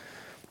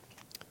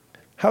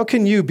 How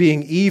can you,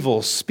 being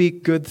evil,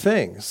 speak good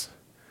things?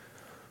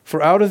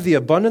 For out of the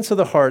abundance of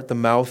the heart, the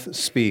mouth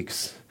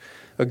speaks.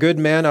 A good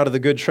man out of the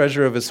good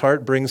treasure of his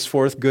heart brings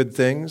forth good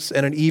things,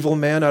 and an evil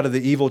man out of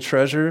the evil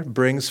treasure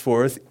brings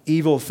forth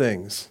evil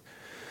things.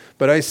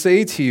 But I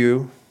say to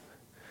you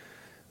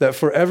that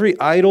for every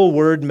idle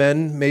word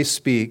men may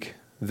speak,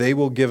 they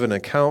will give an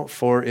account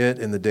for it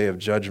in the day of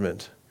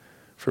judgment.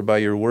 For by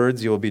your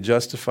words you will be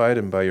justified,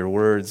 and by your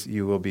words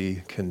you will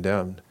be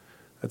condemned.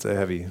 That's a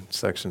heavy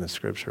section of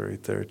Scripture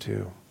right there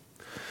too.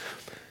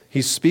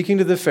 He's speaking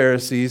to the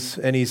Pharisees,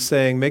 and he's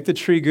saying, make the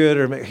tree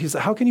good. He's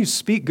how can you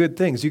speak good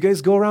things? You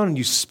guys go around and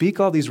you speak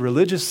all these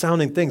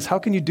religious-sounding things. How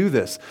can you do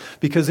this?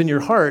 Because in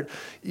your heart,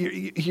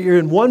 you're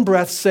in one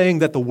breath saying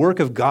that the work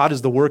of God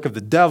is the work of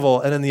the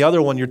devil, and in the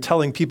other one, you're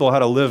telling people how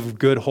to live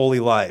good, holy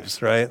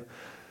lives, right?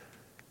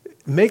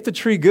 make the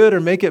tree good or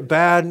make it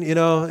bad. You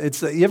know,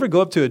 it's you ever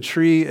go up to a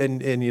tree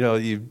and you know,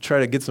 you try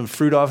to get some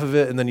fruit off of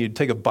it and then you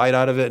take a bite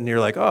out of it and you're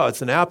like, oh,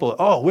 it's an apple.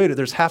 Oh, wait,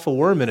 there's half a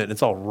worm in it and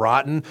it's all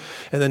rotten.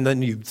 And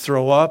then you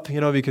throw up, you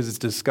know, because it's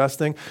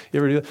disgusting. You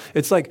ever do that?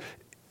 It's like,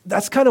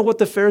 that's kind of what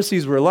the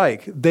Pharisees were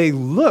like. They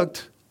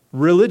looked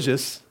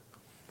religious,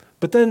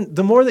 but then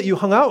the more that you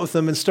hung out with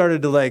them and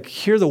started to like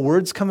hear the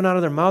words coming out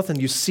of their mouth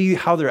and you see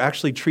how they're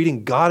actually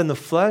treating God in the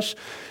flesh,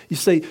 you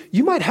say,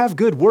 you might have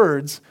good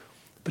words,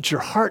 but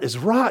your heart is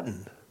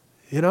rotten,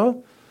 you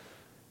know?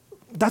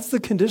 That's the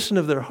condition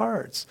of their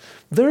hearts.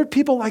 There are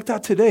people like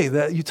that today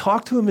that you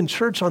talk to them in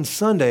church on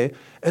Sunday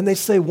and they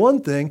say one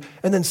thing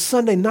and then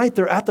Sunday night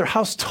they're at their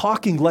house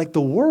talking like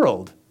the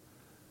world,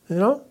 you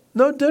know?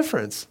 No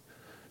difference.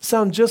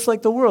 Sound just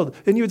like the world.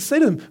 And you would say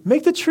to them,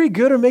 make the tree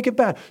good or make it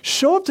bad.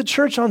 Show up to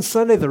church on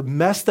Sunday, the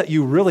mess that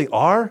you really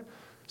are,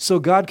 so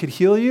God could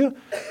heal you.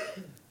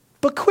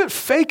 But quit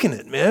faking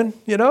it, man,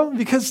 you know,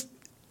 because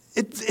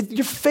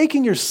you're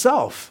faking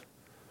yourself.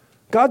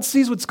 God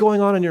sees what's going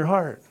on in your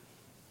heart,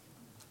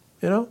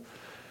 you know?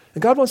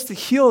 And God wants to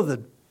heal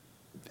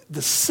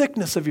the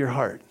sickness of your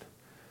heart.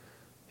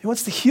 He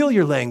wants to heal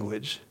your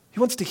language. He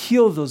wants to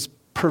heal those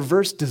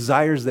perverse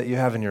desires that you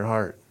have in your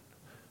heart,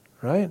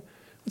 right?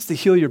 He wants to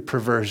heal your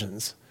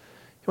perversions.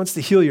 He wants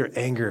to heal your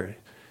anger.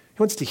 He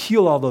wants to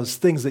heal all those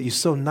things that you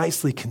so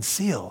nicely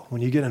conceal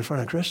when you get in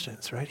front of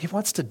Christians, right? He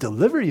wants to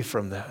deliver you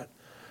from that.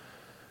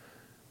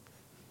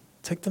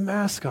 Take the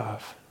mask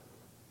off.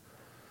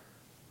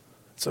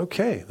 It's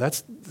okay.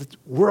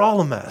 We're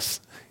all a mess,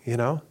 you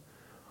know?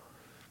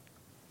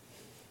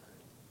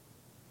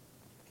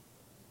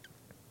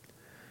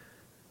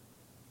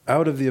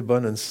 Out of the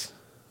abundance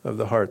of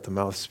the heart, the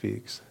mouth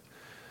speaks.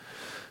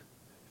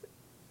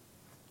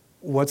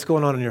 What's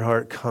going on in your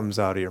heart comes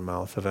out of your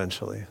mouth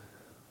eventually,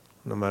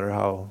 no matter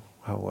how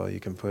well you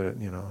can put it,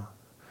 you know.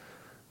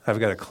 I've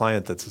got a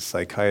client that's a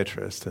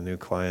psychiatrist, a new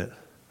client,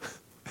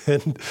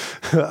 and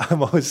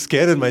I'm always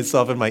scanning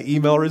myself in my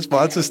email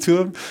responses to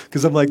him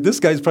because I'm like, this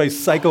guy's probably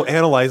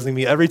psychoanalyzing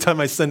me every time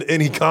I send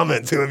any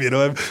comment to him, you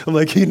know. I'm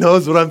like, he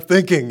knows what I'm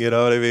thinking, you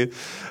know what I mean?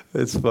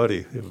 It's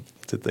funny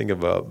to think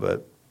about,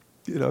 but,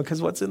 you know,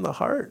 because what's in the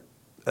heart,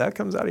 that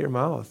comes out of your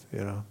mouth,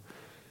 you know.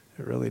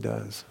 It really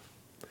does.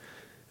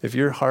 If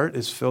your heart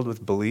is filled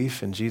with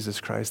belief in Jesus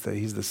Christ, that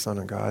he's the Son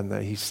of God and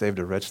that he saved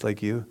a wretch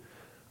like you,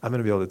 I'm going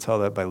to be able to tell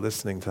that by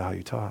listening to how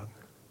you talk.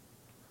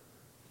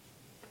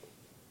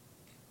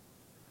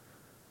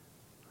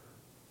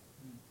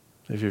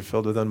 If you're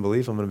filled with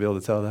unbelief, I'm going to be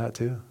able to tell that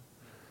too.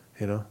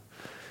 You know?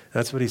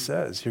 That's what he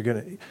says. You're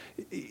going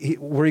to,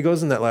 where he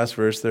goes in that last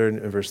verse there in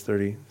verse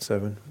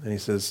 37, and he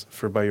says,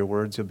 for by your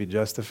words you'll be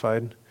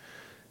justified,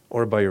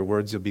 or by your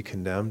words you'll be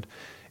condemned.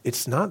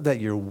 It's not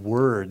that your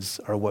words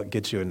are what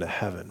gets you into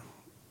heaven.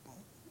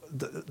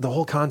 The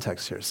whole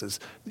context here says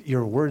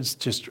your words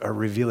just are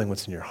revealing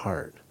what's in your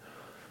heart.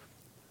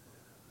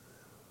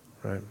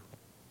 Right?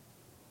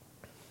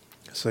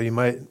 So you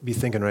might be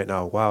thinking right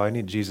now, wow, I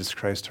need Jesus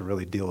Christ to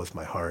really deal with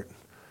my heart.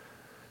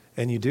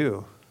 And you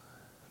do.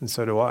 And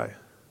so do I.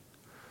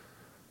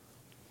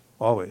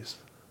 Always.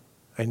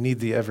 I need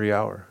thee every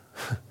hour.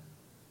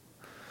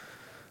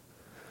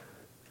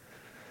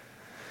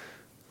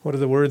 What do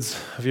the words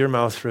of your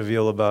mouth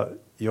reveal about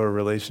your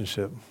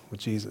relationship with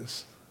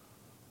Jesus?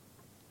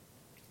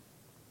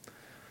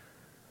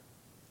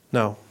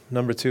 Now,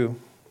 number 2,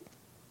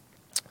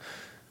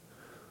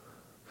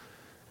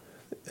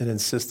 an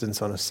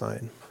insistence on a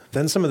sign.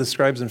 Then some of the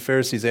scribes and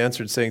Pharisees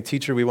answered, saying,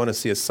 teacher, we want to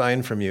see a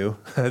sign from you.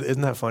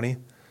 Isn't that funny?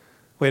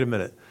 Wait a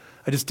minute.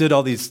 I just did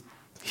all these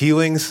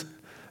healings,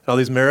 all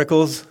these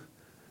miracles,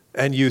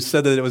 and you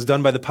said that it was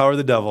done by the power of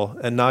the devil,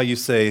 and now you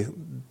say,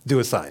 do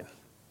a sign.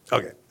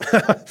 Okay.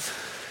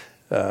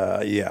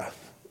 Yeah.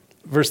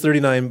 Verse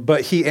 39,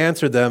 but he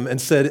answered them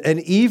and said, an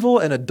evil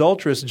and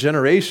adulterous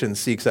generation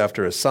seeks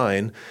after a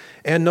sign,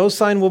 and no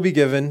sign will be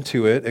given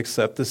to it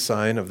except the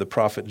sign of the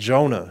prophet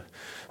Jonah.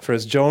 For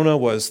as Jonah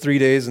was 3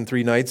 days and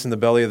 3 nights in the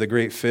belly of the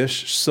great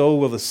fish, so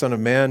will the Son of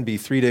Man be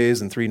 3 days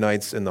and 3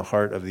 nights in the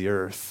heart of the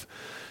earth.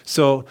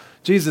 So,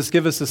 Jesus,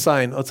 give us a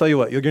sign. I'll tell you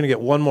what, you're going to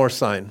get one more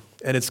sign,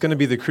 and it's going to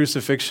be the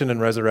crucifixion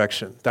and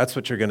resurrection. That's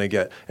what you're going to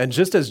get. And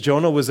just as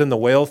Jonah was in the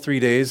whale 3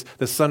 days,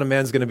 the Son of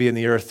Man is going to be in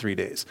the earth 3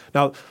 days.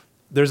 Now,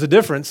 there's a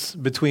difference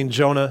between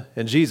Jonah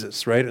and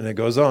Jesus, right? And it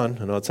goes on,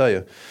 and I'll tell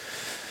you.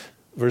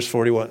 Verse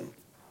 41.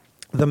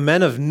 The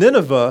men of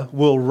Nineveh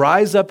will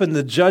rise up in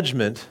the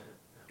judgment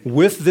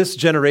with this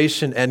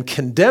generation and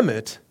condemn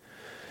it,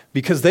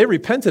 because they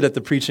repented at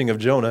the preaching of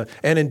Jonah,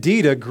 and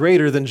indeed a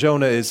greater than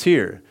Jonah is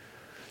here.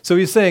 So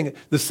he's saying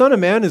the Son of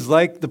Man is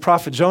like the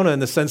prophet Jonah in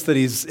the sense that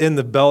he's in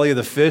the belly of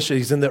the fish,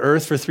 he's in the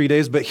earth for 3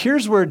 days, but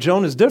here's where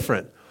Jonah's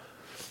different.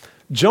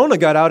 Jonah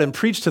got out and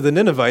preached to the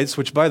Ninevites,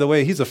 which, by the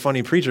way, he's a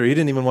funny preacher. He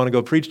didn't even want to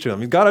go preach to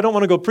them. God, I don't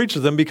want to go preach to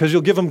them because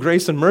you'll give them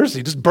grace and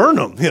mercy. Just burn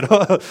them, you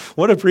know.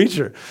 What a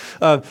preacher.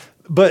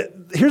 But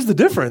here's the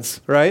difference,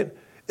 right,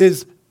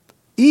 is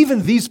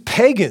even these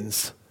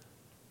pagans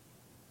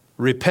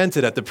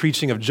repented at the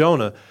preaching of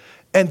Jonah,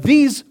 and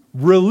these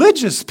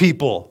religious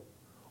people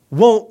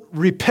won't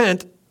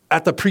repent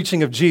at the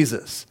preaching of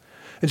Jesus.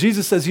 And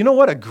Jesus says, you know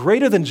what? A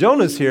greater than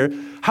Jonah's here.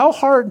 How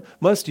hard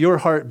must your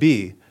heart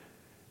be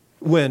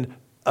when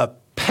a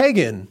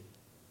pagan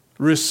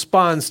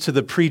responds to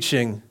the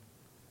preaching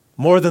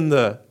more than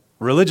the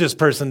religious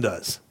person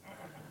does?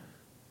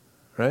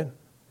 Right?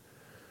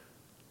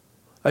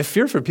 I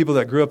fear for people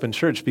that grew up in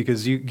church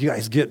because you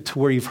guys get to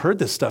where you've heard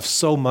this stuff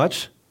so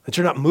much that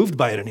you're not moved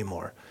by it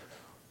anymore.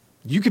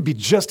 You could be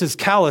just as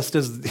calloused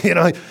as,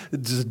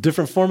 it's a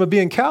different form of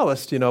being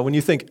calloused. When you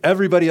think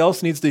everybody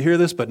else needs to hear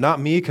this, but not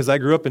me because I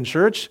grew up in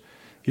church,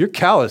 you're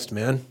calloused,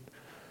 man.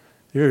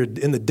 You're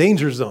in the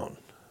danger zone,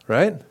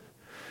 right?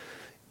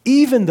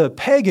 Even the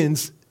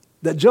pagans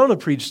that Jonah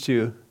preached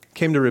to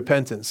came to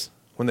repentance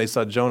when they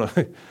saw Jonah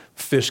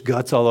fish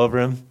guts all over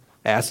him,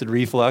 acid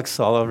reflux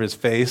all over his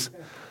face,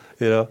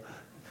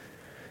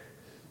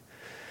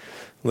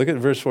 Look at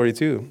verse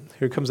 42.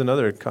 Here comes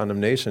another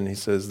condemnation. He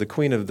says, the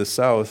queen of the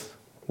south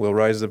will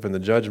rise up in the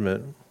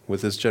judgment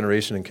with this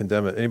generation and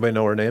condemn it. Anybody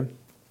know her name?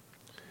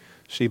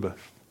 Sheba.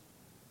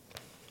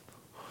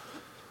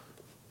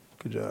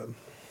 Good job.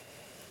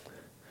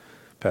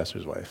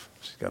 Pastor's wife.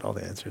 She's got all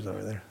the answers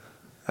over there.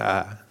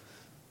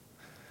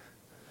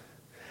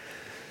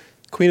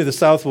 Queen of the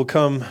south will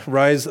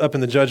rise up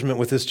in the judgment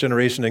with this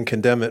generation and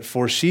condemn it,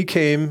 for she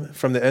came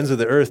from the ends of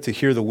the earth to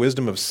hear the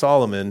wisdom of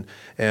Solomon,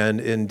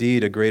 and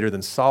indeed a greater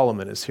than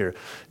Solomon is here.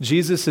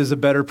 Jesus is a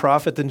better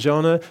prophet than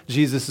Jonah.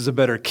 Jesus is a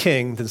better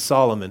king than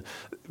Solomon.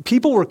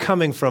 People were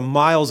coming from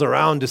miles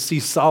around to see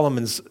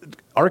Solomon's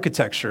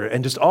architecture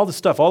and just all the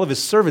stuff, all of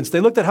his servants. They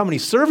looked at how many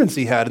servants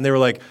he had, and they were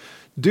like,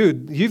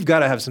 dude, you've got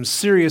to have some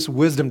serious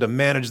wisdom to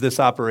manage this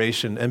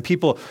operation. And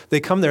people, they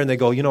come there and they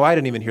go, I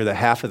didn't even hear the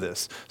half of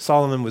this.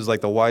 Solomon was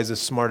like the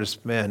wisest,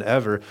 smartest man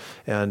ever.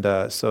 And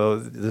so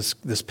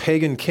this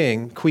pagan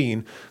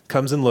queen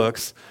comes and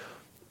looks,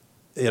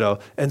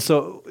 And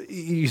so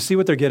you see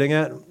what they're getting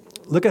at?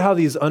 Look at how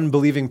these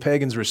unbelieving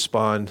pagans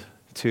respond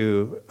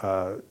to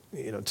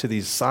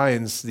these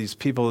signs, these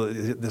people,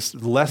 this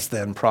less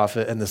than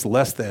prophet and this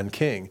less than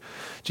king.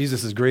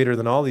 Jesus is greater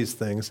than all these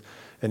things.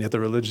 And yet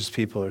the religious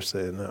people are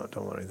saying, no,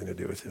 don't want anything to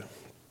do with you.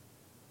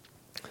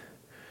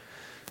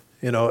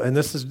 And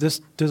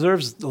this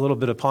deserves a little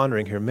bit of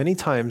pondering here. Many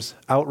times,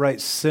 outright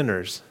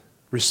sinners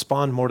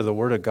respond more to the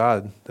word of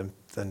God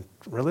than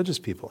religious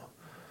people.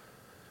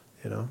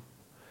 And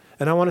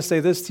I want to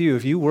say this to you.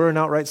 If you were an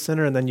outright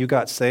sinner and then you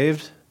got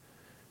saved,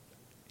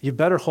 you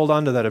better hold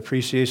on to that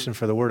appreciation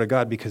for the word of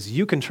God, because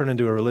you can turn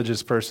into a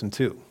religious person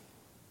too.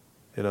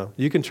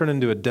 You can turn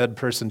into a dead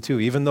person too.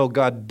 Even though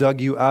God dug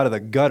you out of the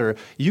gutter,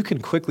 you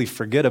can quickly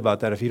forget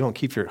about that if you don't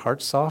keep your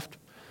heart soft.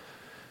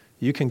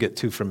 You can get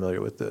too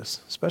familiar with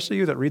this, especially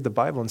you that read the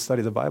Bible and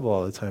study the Bible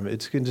all the time.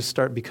 It can just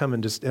start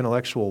becoming just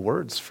intellectual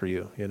words for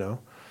you, You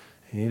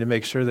need to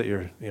make sure that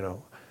you're,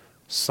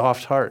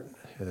 soft heart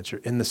and that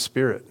you're in the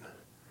Spirit.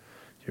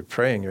 You're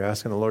praying, you're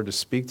asking the Lord to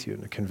speak to you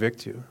and to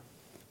convict you.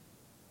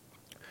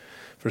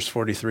 Verse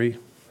 43.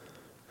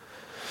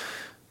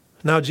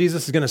 Now,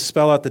 Jesus is going to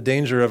spell out the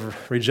danger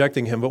of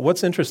rejecting him. But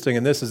what's interesting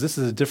in this is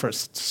a different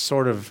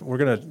sort of, we're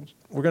going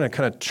to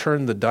kind of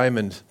turn the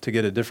diamond to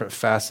get a different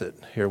facet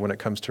here when it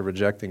comes to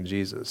rejecting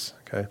Jesus,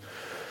 okay?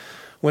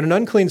 When an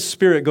unclean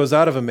spirit goes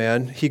out of a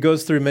man, he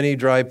goes through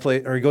dry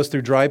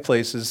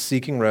places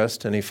seeking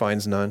rest, and he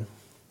finds none.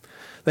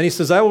 Then he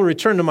says, I will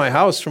return to my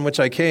house from which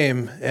I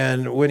came.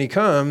 And when he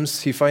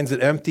comes, he finds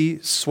it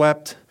empty,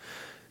 swept,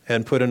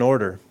 and put in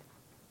order.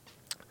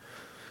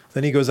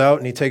 Then he goes out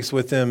and he takes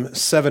with him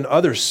 7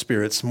 other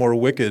spirits more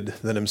wicked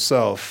than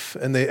himself,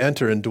 and they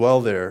enter and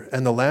dwell there.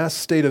 And the last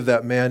state of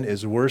that man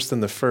is worse than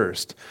the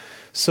first.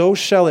 So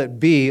shall it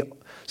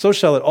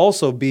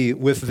also be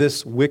with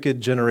this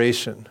wicked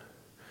generation.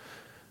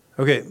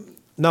 Okay,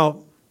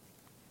 now,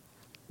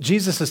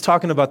 Jesus is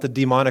talking about the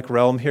demonic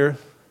realm here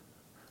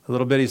a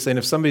little bit. He's saying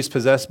if somebody's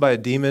possessed by a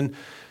demon,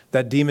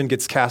 that demon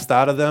gets cast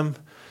out of them.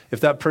 If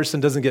that person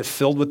doesn't get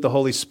filled with the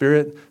Holy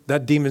Spirit,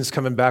 that demon's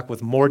coming back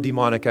with more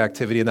demonic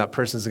activity, and that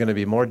person's going to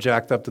be more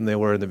jacked up than they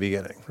were in the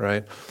beginning,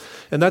 right?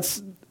 And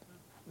that's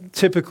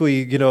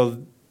typically,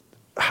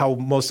 how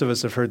most of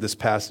us have heard this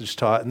passage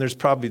taught, and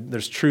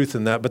there's truth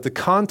in that. But the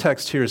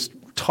context here is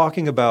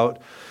talking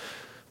about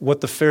what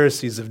the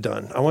Pharisees have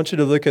done. I want you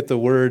to look at the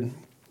word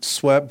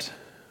swept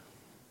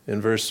in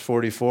verse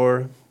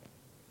 44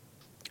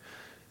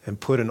 and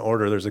put in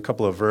order. There's a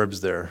couple of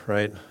verbs there,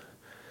 right?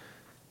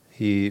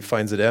 He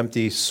finds it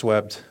empty,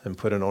 swept, and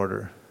put in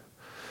order.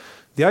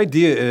 The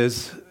idea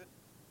is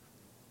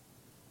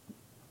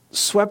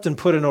swept and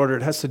put in order.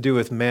 It has to do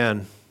with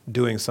man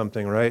doing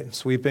something, right?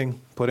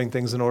 Sweeping, putting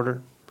things in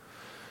order.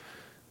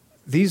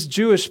 These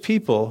Jewish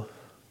people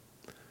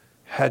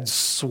had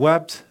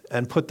swept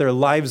and put their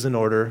lives in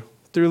order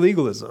through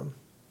legalism,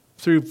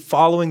 through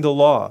following the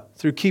law,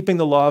 through keeping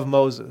the law of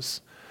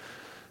Moses.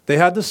 They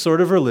had the sort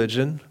of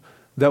religion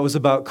that was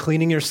about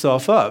cleaning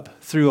yourself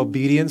up through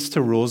obedience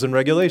to rules and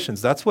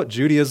regulations. That's what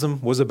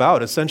Judaism was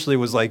about. Essentially, it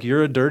was like,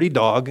 you're a dirty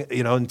dog,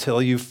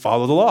 until you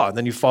follow the law. And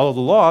then you follow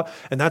the law,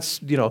 and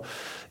that's,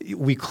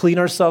 we clean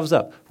ourselves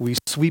up. We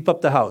sweep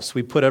up the house.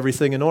 We put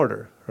everything in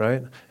order,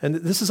 right? And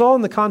this is all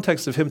in the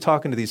context of him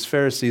talking to these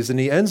Pharisees, and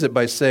he ends it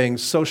by saying,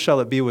 so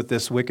shall it be with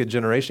this wicked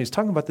generation. He's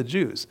talking about the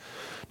Jews.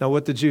 Now,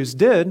 what the Jews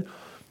did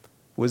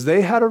was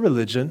they had a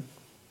religion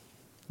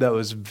that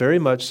was very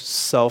much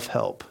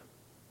self-help,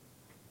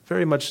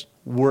 very much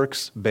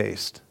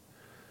works-based.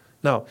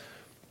 Now,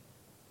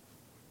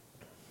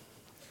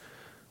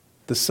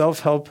 the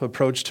self-help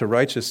approach to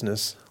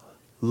righteousness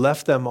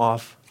left them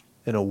off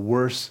in a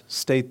worse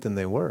state than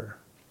they were.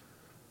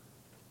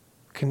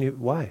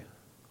 Why?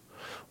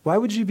 Why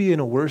would you be in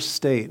a worse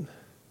state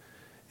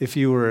if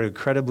you were an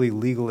incredibly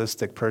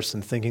legalistic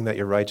person thinking that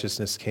your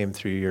righteousness came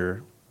through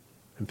your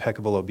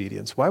impeccable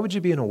obedience? Why would you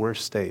be in a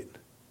worse state?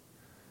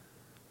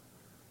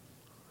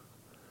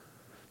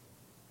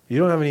 You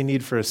don't have any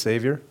need for a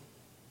savior.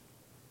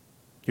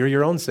 You're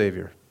your own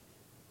savior,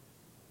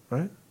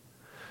 right?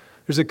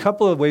 There's a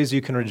couple of ways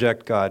you can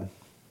reject God,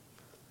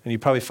 and you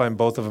probably find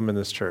both of them in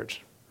this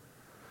church.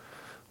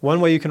 One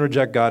way you can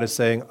reject God is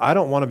saying, I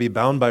don't want to be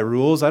bound by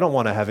rules. I don't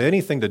want to have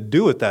anything to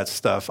do with that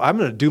stuff. I'm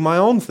going to do my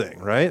own thing,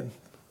 right?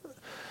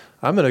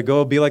 I'm going to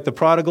go be like the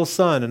prodigal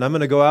son, and I'm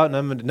going to go out,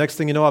 and next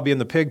thing you know, I'll be in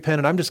the pig pen,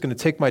 and I'm just going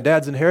to take my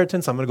dad's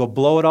inheritance. I'm going to go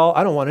blow it all.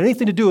 I don't want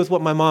anything to do with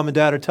what my mom and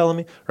dad are telling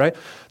me, right?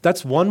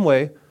 That's one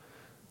way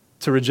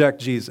to reject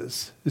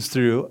Jesus, is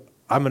through,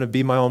 I'm going to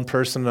be my own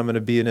person, I'm going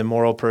to be an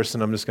immoral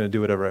person, I'm just going to do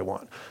whatever I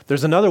want.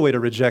 There's another way to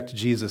reject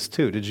Jesus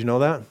too. Did you know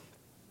that?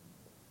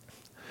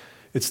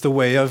 It's the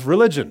way of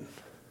religion.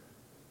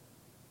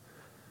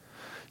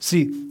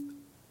 See,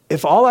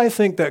 if all I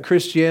think that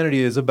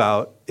Christianity is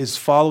about is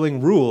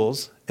following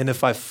rules, and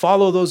if I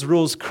follow those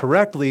rules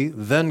correctly,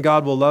 then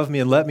God will love me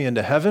and let me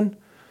into heaven,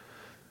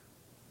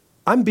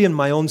 I'm being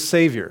my own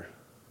savior.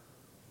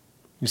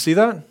 You see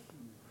that?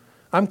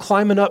 I'm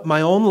climbing up my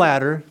own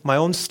ladder, my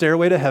own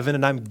stairway to heaven,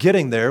 and I'm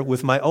getting there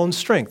with my own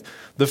strength.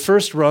 The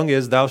first rung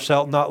is, thou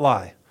shalt not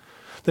lie.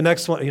 The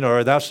next one,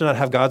 or thou shalt not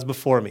have gods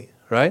before me,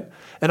 right?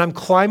 And I'm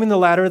climbing the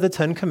ladder of the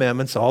 10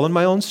 Commandments all in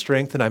my own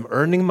strength, and I'm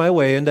earning my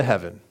way into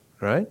heaven,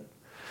 right?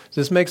 Does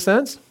this make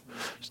sense?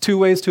 There's two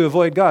ways to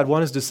avoid God.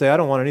 One is to say, I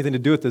don't want anything to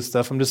do with this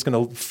stuff. I'm just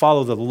going to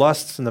follow the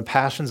lusts and the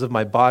passions of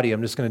my body.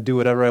 I'm just going to do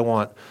whatever I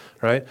want,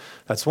 right?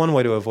 That's one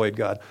way to avoid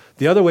God.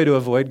 The other way to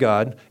avoid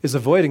God is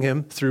avoiding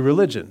him through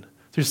religion.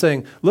 Through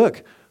saying,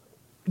 look,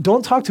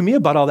 don't talk to me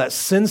about all that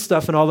sin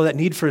stuff and all of that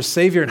need for a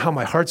savior and how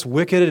my heart's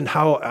wicked and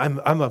how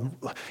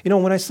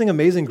when I sing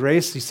Amazing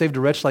Grace, he saved a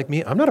wretch like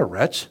me. I'm not a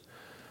wretch.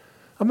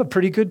 I'm a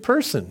pretty good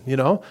person,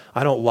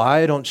 I don't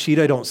lie, I don't cheat,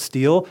 I don't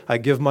steal. I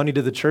give money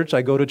to the church,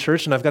 I go to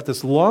church, and I've got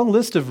this long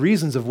list of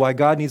reasons of why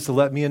God needs to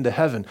let me into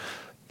heaven.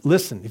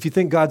 Listen, if you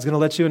think God's going to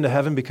let you into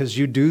heaven because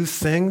you do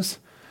things,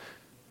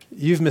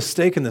 you've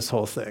mistaken this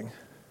whole thing.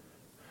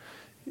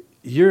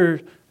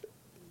 You're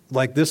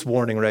like this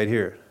warning right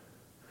here.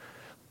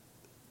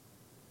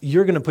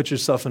 You're going to put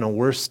yourself in a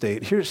worse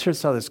state.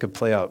 Here's how this could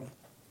play out.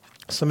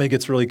 Somebody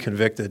gets really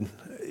convicted.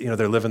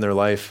 They're living their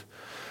life.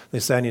 They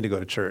say, I need to go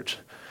to church.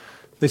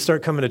 They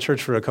start coming to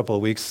church for a couple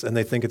of weeks, and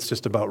they think it's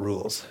just about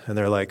rules. And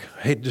they're like,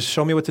 hey, just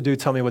show me what to do,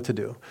 tell me what to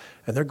do.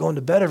 And they're going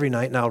to bed every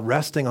night now,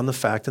 resting on the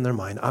fact in their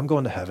mind, I'm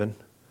going to heaven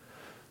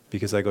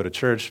because I go to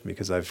church,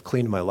 because I've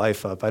cleaned my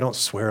life up. I don't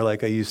swear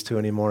like I used to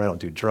anymore. I don't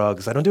do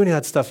drugs. I don't do any of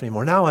that stuff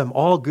anymore. Now I'm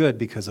all good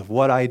because of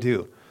what I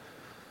do.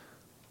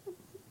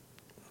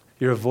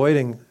 You're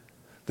avoiding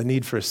the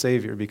need for a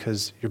savior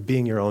because you're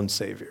being your own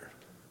savior.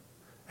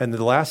 And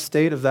the last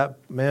state of that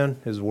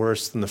man is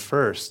worse than the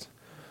first.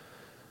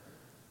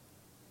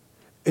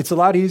 It's a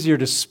lot easier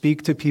to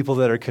speak to people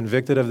that are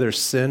convicted of their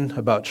sin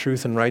about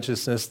truth and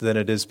righteousness than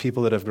it is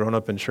people that have grown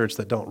up in church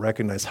that don't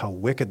recognize how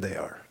wicked they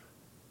are.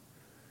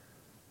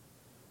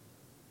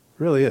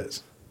 It really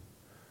is.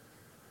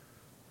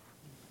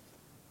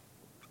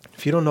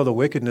 If you don't know the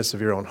wickedness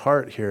of your own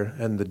heart here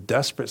and the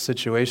desperate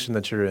situation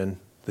that you're in,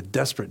 the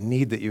desperate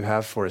need that you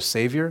have for a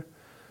savior,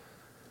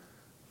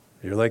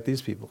 you're like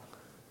these people.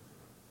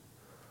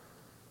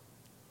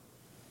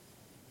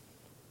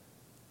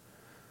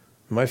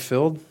 Am I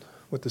filled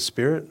with the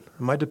Spirit?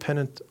 Am I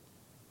dependent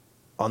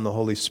on the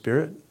Holy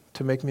Spirit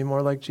to make me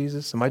more like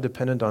Jesus? Am I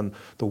dependent on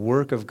the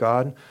work of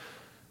God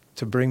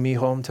to bring me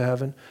home to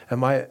heaven?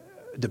 Am I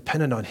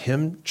dependent on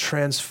him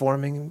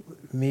transforming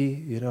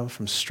me,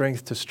 from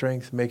strength to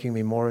strength, making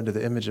me more into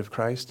the image of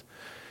Christ?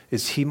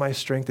 Is he my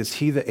strength? Is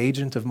he the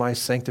agent of my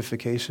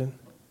sanctification?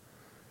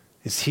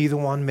 Is he the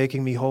one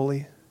making me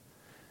holy?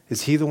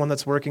 Is he the one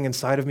that's working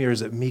inside of me, or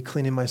is it me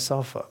cleaning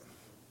myself up?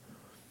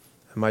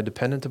 Am I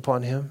dependent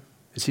upon him?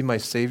 Is he my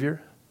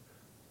Savior?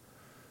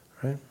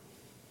 Right?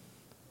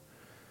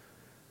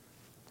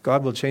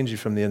 God will change you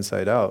from the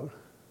inside out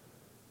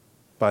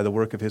by the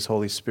work of his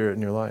Holy Spirit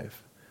in your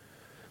life.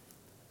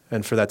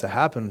 And for that to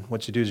happen,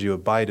 what you do is you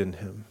abide in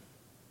him.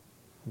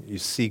 You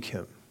seek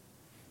him.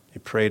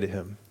 You pray to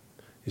him.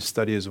 You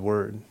study his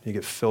word. You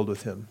get filled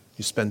with him.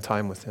 You spend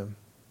time with him.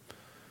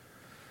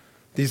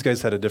 These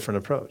guys had a different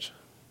approach.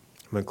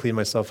 I'm going to clean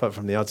myself up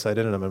from the outside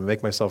in, and I'm going to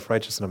make myself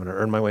righteous, and I'm going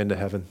to earn my way into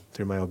heaven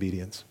through my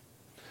obedience.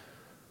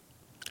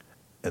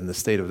 And the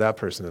state of that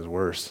person is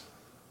worse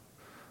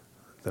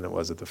than it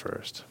was at the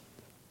first.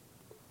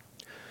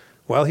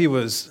 While he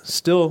was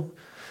still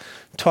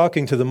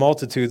talking to the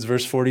multitudes,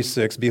 verse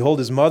 46, behold,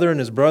 his mother and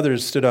his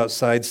brothers stood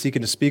outside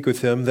seeking to speak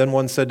with him. Then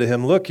one said to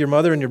him, look, your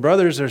mother and your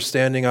brothers are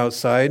standing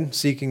outside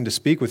seeking to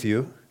speak with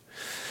you.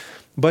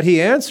 But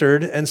he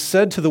answered and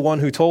said to the one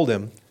who told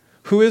him,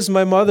 who is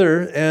my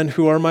mother and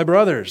who are my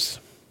brothers?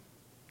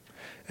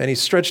 And he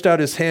stretched out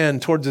his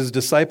hand towards his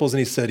disciples and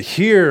he said,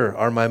 here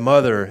are my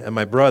mother and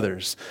my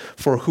brothers.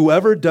 For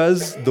whoever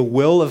does the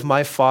will of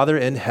my Father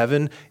in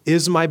heaven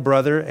is my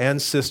brother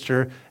and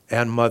sister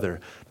and mother.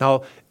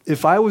 Now,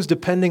 if I was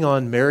depending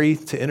on Mary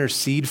to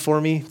intercede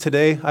for me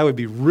today, I would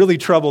be really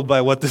troubled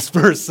by what this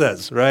verse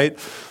says, right?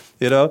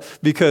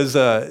 Because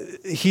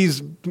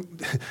he's,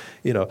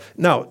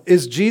 now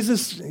is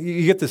Jesus,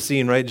 you get the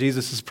scene, right?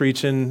 Jesus is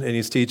preaching and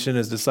he's teaching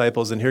his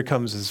disciples and here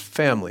comes his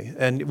family.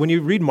 And when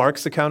you read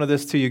Mark's account of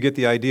this too, you get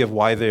the idea of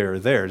why they're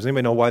there. Does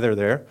anybody know why they're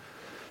there?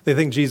 They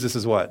think Jesus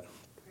is what?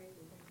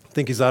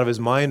 Think he's out of his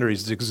mind or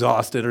he's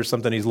exhausted or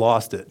something, he's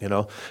lost it,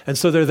 And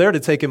so they're there to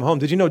take him home.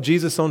 Did you know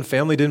Jesus' own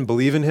family didn't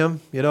believe in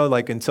him,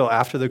 until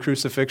after the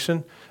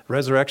crucifixion,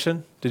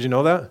 resurrection? Did you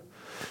know that?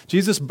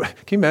 Jesus, can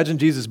you imagine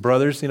Jesus'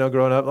 brothers,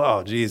 growing up?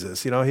 Oh,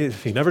 Jesus, he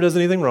never does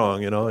anything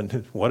wrong,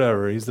 and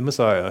whatever, he's the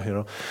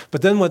Messiah,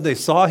 But then when they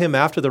saw him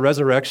after the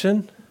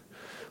resurrection,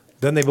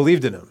 then they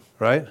believed in him,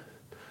 right?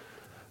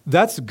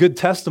 That's good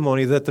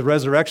testimony that the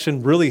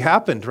resurrection really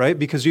happened, right?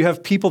 Because you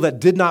have people that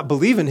did not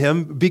believe in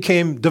him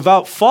became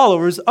devout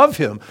followers of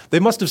him. They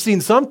must have seen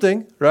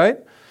something, right?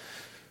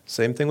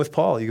 Same thing with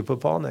Paul. You could put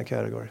Paul in that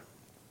category.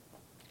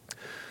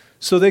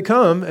 So they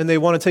come and they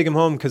want to take him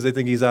home because they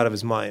think he's out of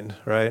his mind,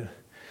 right?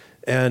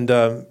 And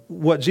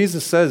what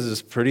Jesus says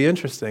is pretty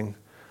interesting.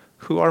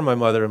 Who are my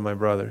mother and my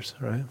brothers,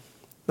 right?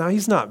 Now,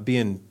 he's not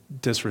being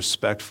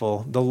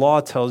disrespectful. The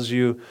law tells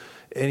you,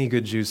 any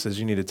good Jew says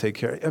you need to take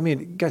care. I mean,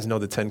 you guys know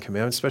the 10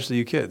 Commandments, especially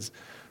you kids.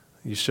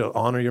 You should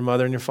honor your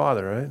mother and your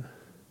father, right?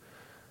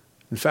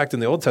 In fact,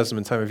 in the Old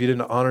Testament time, if you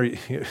didn't honor,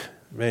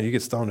 man, you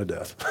get stoned to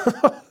death.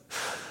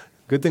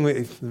 Good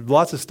thing,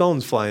 lots of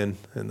stones flying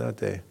in that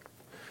day.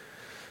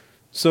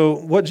 So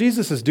what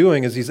Jesus is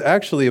doing is he's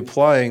actually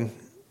applying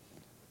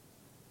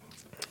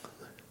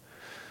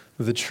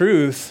the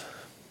truth,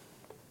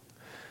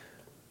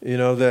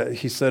 that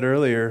he said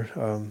earlier,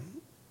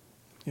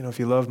 if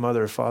you love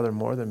mother or father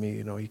more than me,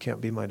 you can't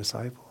be my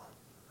disciple.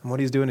 And what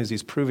he's doing is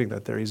he's proving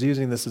that there. He's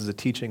using this as a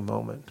teaching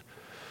moment.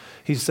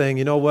 He's saying,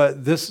 you know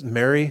what, this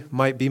Mary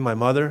might be my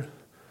mother,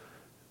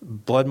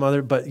 blood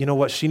mother, but you know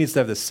what, she needs to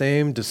have the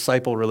same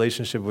disciple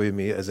relationship with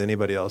me as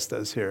anybody else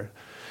does here.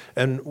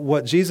 And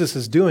what Jesus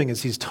is doing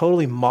is he's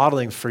totally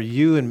modeling for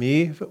you and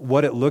me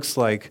what it looks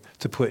like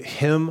to put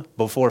him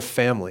before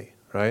family,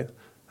 right?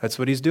 That's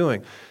what he's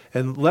doing.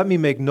 And let me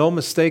make no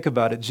mistake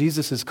about it.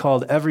 Jesus has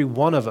called every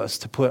one of us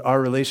to put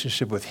our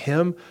relationship with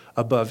him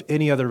above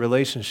any other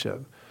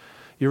relationship.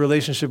 Your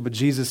relationship with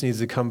Jesus needs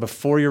to come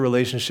before your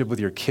relationship with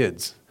your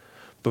kids,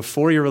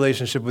 before your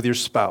relationship with your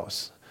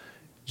spouse.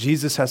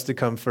 Jesus has to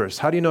come first.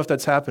 How do you know if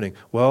that's happening?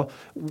 Well,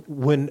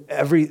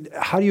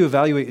 how do you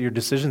evaluate your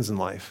decisions in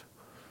life?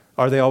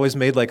 Are they always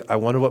made like, I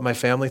wonder what my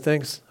family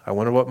thinks? I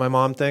wonder what my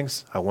mom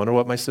thinks? I wonder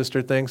what my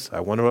sister thinks? I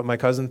wonder what my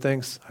cousin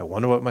thinks? I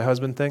wonder what my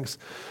husband thinks?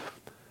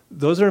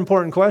 Those are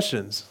important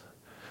questions,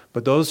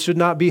 but those should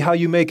not be how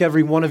you make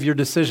every one of your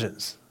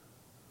decisions,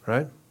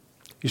 right?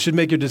 You should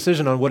make your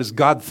decision on what does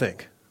God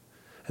think?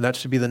 And that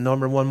should be the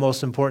number one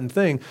most important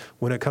thing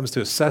when it comes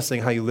to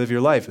assessing how you live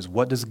your life is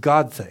what does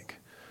God think,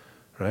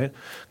 right?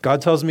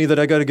 God tells me that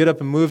I got to get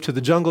up and move to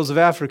the jungles of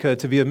Africa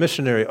to be a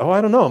missionary. Oh,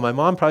 I don't know. My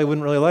mom probably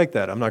wouldn't really like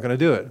that. I'm not going to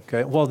do it,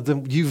 okay? Well,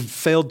 then you've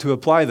failed to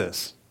apply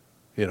this,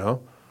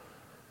 Well,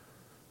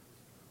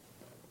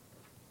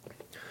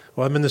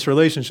 I'm in this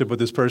relationship with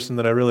this person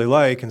that I really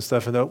like and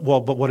stuff. But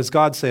what does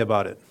God say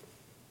about it?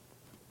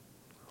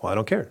 Well, I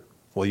don't care.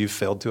 Well, you've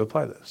failed to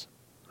apply this,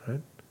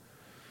 right?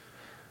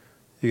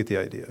 You get the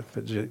idea.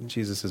 But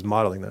Jesus is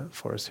modeling that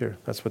for us here.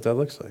 That's what that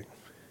looks like.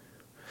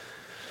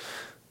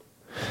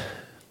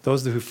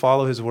 Those who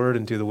follow his word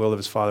and do the will of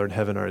his Father in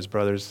heaven are his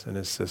brothers and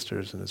his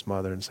sisters and his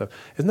mother and stuff.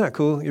 Isn't that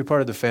cool? You're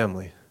part of the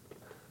family.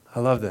 I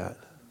love that.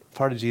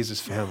 Part of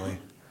Jesus' family.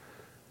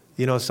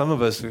 Some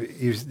of us,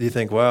 you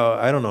think, well,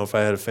 I don't know if I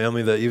had a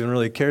family that even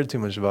really cared too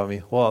much about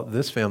me. Well,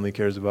 this family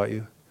cares about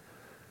you.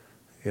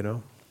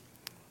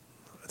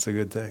 That's a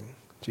good thing.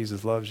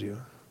 Jesus loves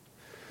you.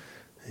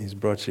 He's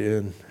brought you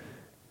in.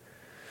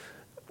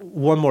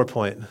 One more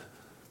point.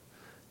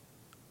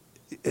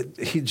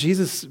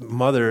 Jesus'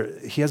 mother,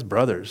 he has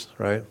brothers,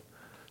 right?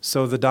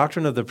 So the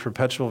doctrine of the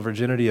perpetual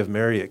virginity of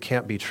Mary, it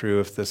can't be true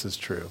if this is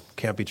true.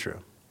 Can't be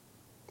true.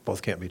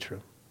 Both can't be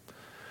true.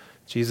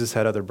 Jesus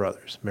had other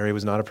brothers. Mary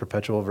was not a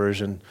perpetual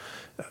virgin,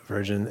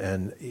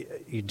 and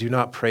you do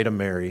not pray to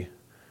Mary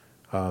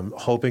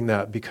hoping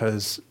that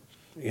because,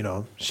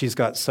 she's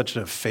got such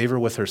a favor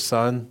with her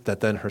son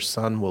that then her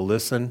son will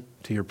listen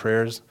to your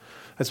prayers.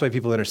 That's why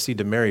people intercede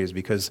to Mary, is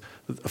because,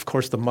 of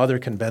course, the mother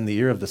can bend the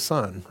ear of the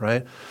son,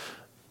 right?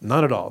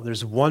 Not at all.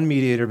 There's one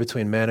mediator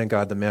between man and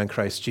God, the man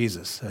Christ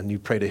Jesus. And you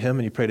pray to him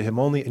and you pray to him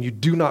only, and you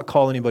do not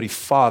call anybody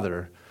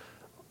father.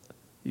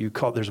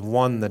 There's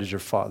one that is your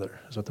father,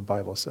 is what the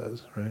Bible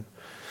says, right?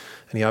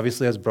 And he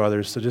obviously has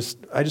brothers. So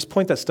I just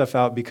point that stuff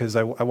out because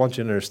I want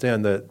you to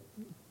understand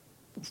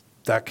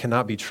that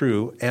cannot be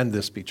true and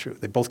this be true.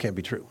 They both can't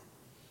be true.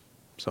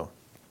 So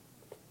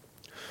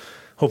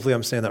hopefully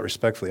I'm saying that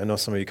respectfully. I know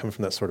some of you come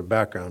from that sort of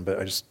background, but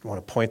I just want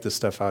to point this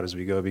stuff out as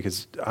we go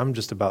because I'm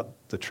just about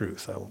the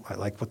truth. I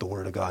like what the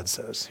Word of God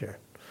says here.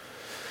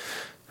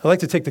 I like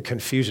to take the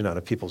confusion out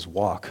of people's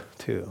walk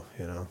too,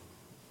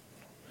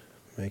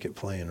 Make it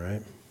plain,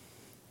 right?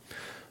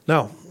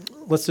 Now,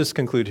 let's just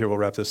conclude here. We'll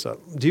wrap this up.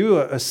 Do you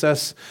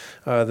assess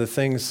the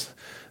things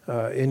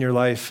in your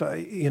life,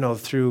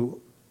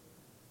 through,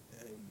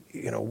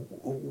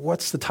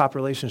 what's the top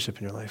relationship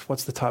in your life?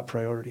 What's the top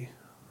priority,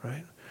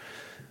 right?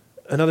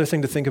 Another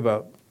thing to think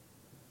about,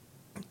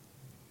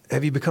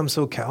 have you become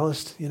so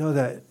calloused,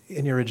 that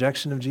in your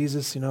rejection of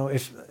Jesus, I'm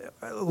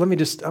going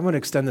to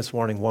extend this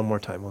warning one more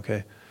time,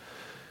 okay?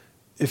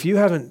 If you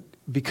haven't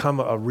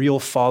become a real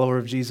follower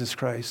of Jesus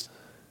Christ,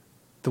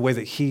 the way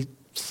that he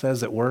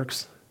says it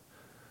works,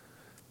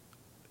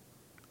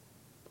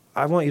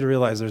 I want you to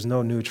realize there's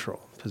no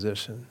neutral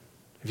position.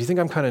 If you think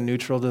I'm kind of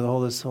neutral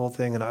to this whole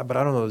thing, but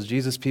I don't know, those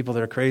Jesus people,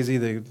 they're crazy.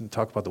 They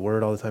talk about the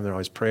Word all the time. They're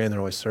always praying. They're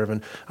always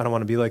serving. I don't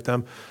want to be like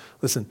them.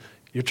 Listen,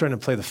 you're trying to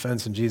play the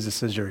fence, and Jesus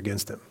says you're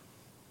against him.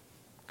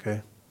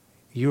 Okay?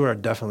 You are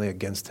definitely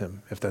against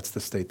him if that's the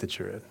state that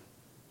you're in.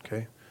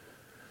 Okay?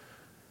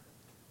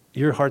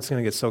 Your heart's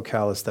going to get so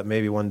callous that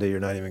maybe one day you're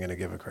not even going to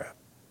give a crap.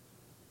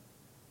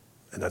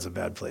 And that's a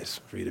bad place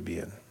for you to be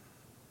in.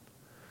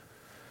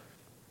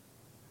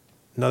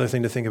 Another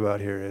thing to think about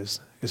here is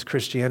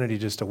Christianity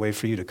just a way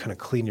for you to kind of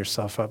clean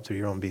yourself up through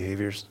your own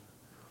behaviors?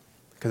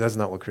 Because that's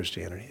not what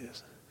Christianity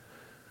is.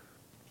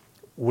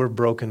 We're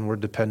broken, we're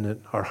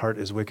dependent, our heart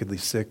is wickedly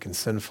sick and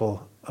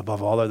sinful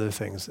above all other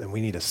things, and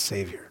we need a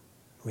Savior.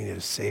 We need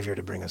a Savior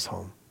to bring us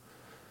home.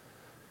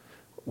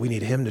 We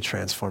need him to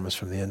transform us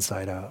from the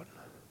inside out.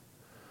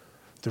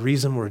 The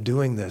reason we're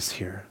doing this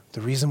here,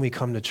 the reason we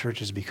come to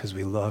church is because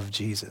we love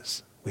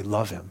Jesus. We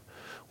love him.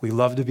 We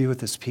love to be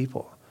with his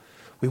people.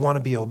 We want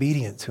to be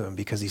obedient to him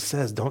because he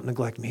says, don't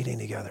neglect meeting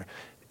together.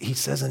 He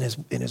says in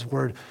his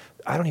word,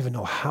 I don't even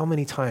know how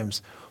many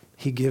times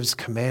he gives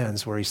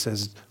commands where he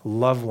says,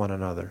 love one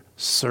another,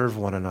 serve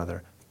one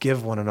another,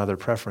 give one another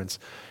preference.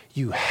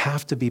 You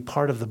have to be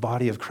part of the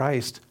body of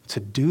Christ to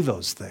do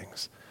those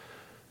things.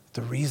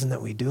 The reason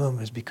that we do them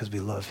is because we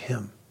love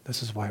him.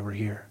 This is why we're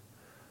here,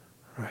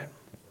 right?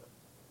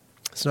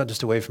 It's not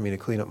just a way for me to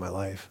clean up my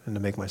life and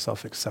to make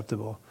myself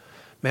acceptable.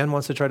 Man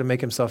wants to try to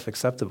make himself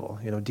acceptable.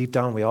 Deep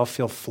down, we all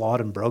feel flawed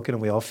and broken,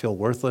 and we all feel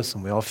worthless,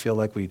 and we all feel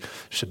like we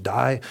should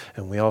die,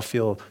 and we all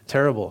feel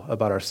terrible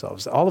about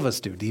ourselves. All of us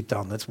do, deep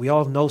down. We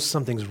all know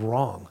something's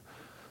wrong,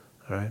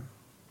 right?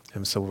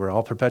 And so we're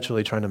all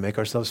perpetually trying to make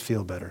ourselves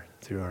feel better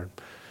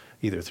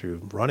either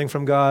through running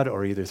from God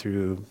or either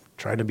through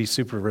trying to be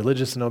super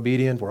religious and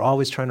obedient. We're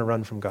always trying to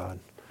run from God.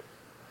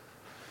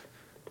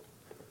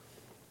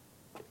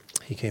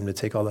 He came to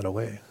take all that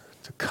away,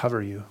 to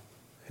cover you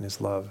in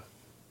his love.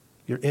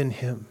 You're in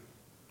him.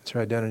 It's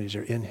your identities.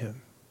 You're in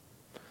him.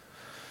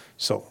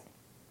 So,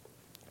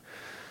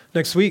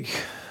 next week,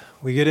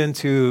 we get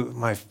into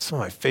some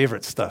of my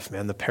favorite stuff,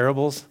 man, the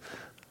parables.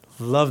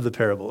 Love the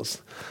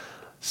parables.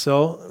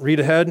 So, read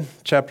ahead,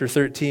 chapter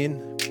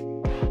 13.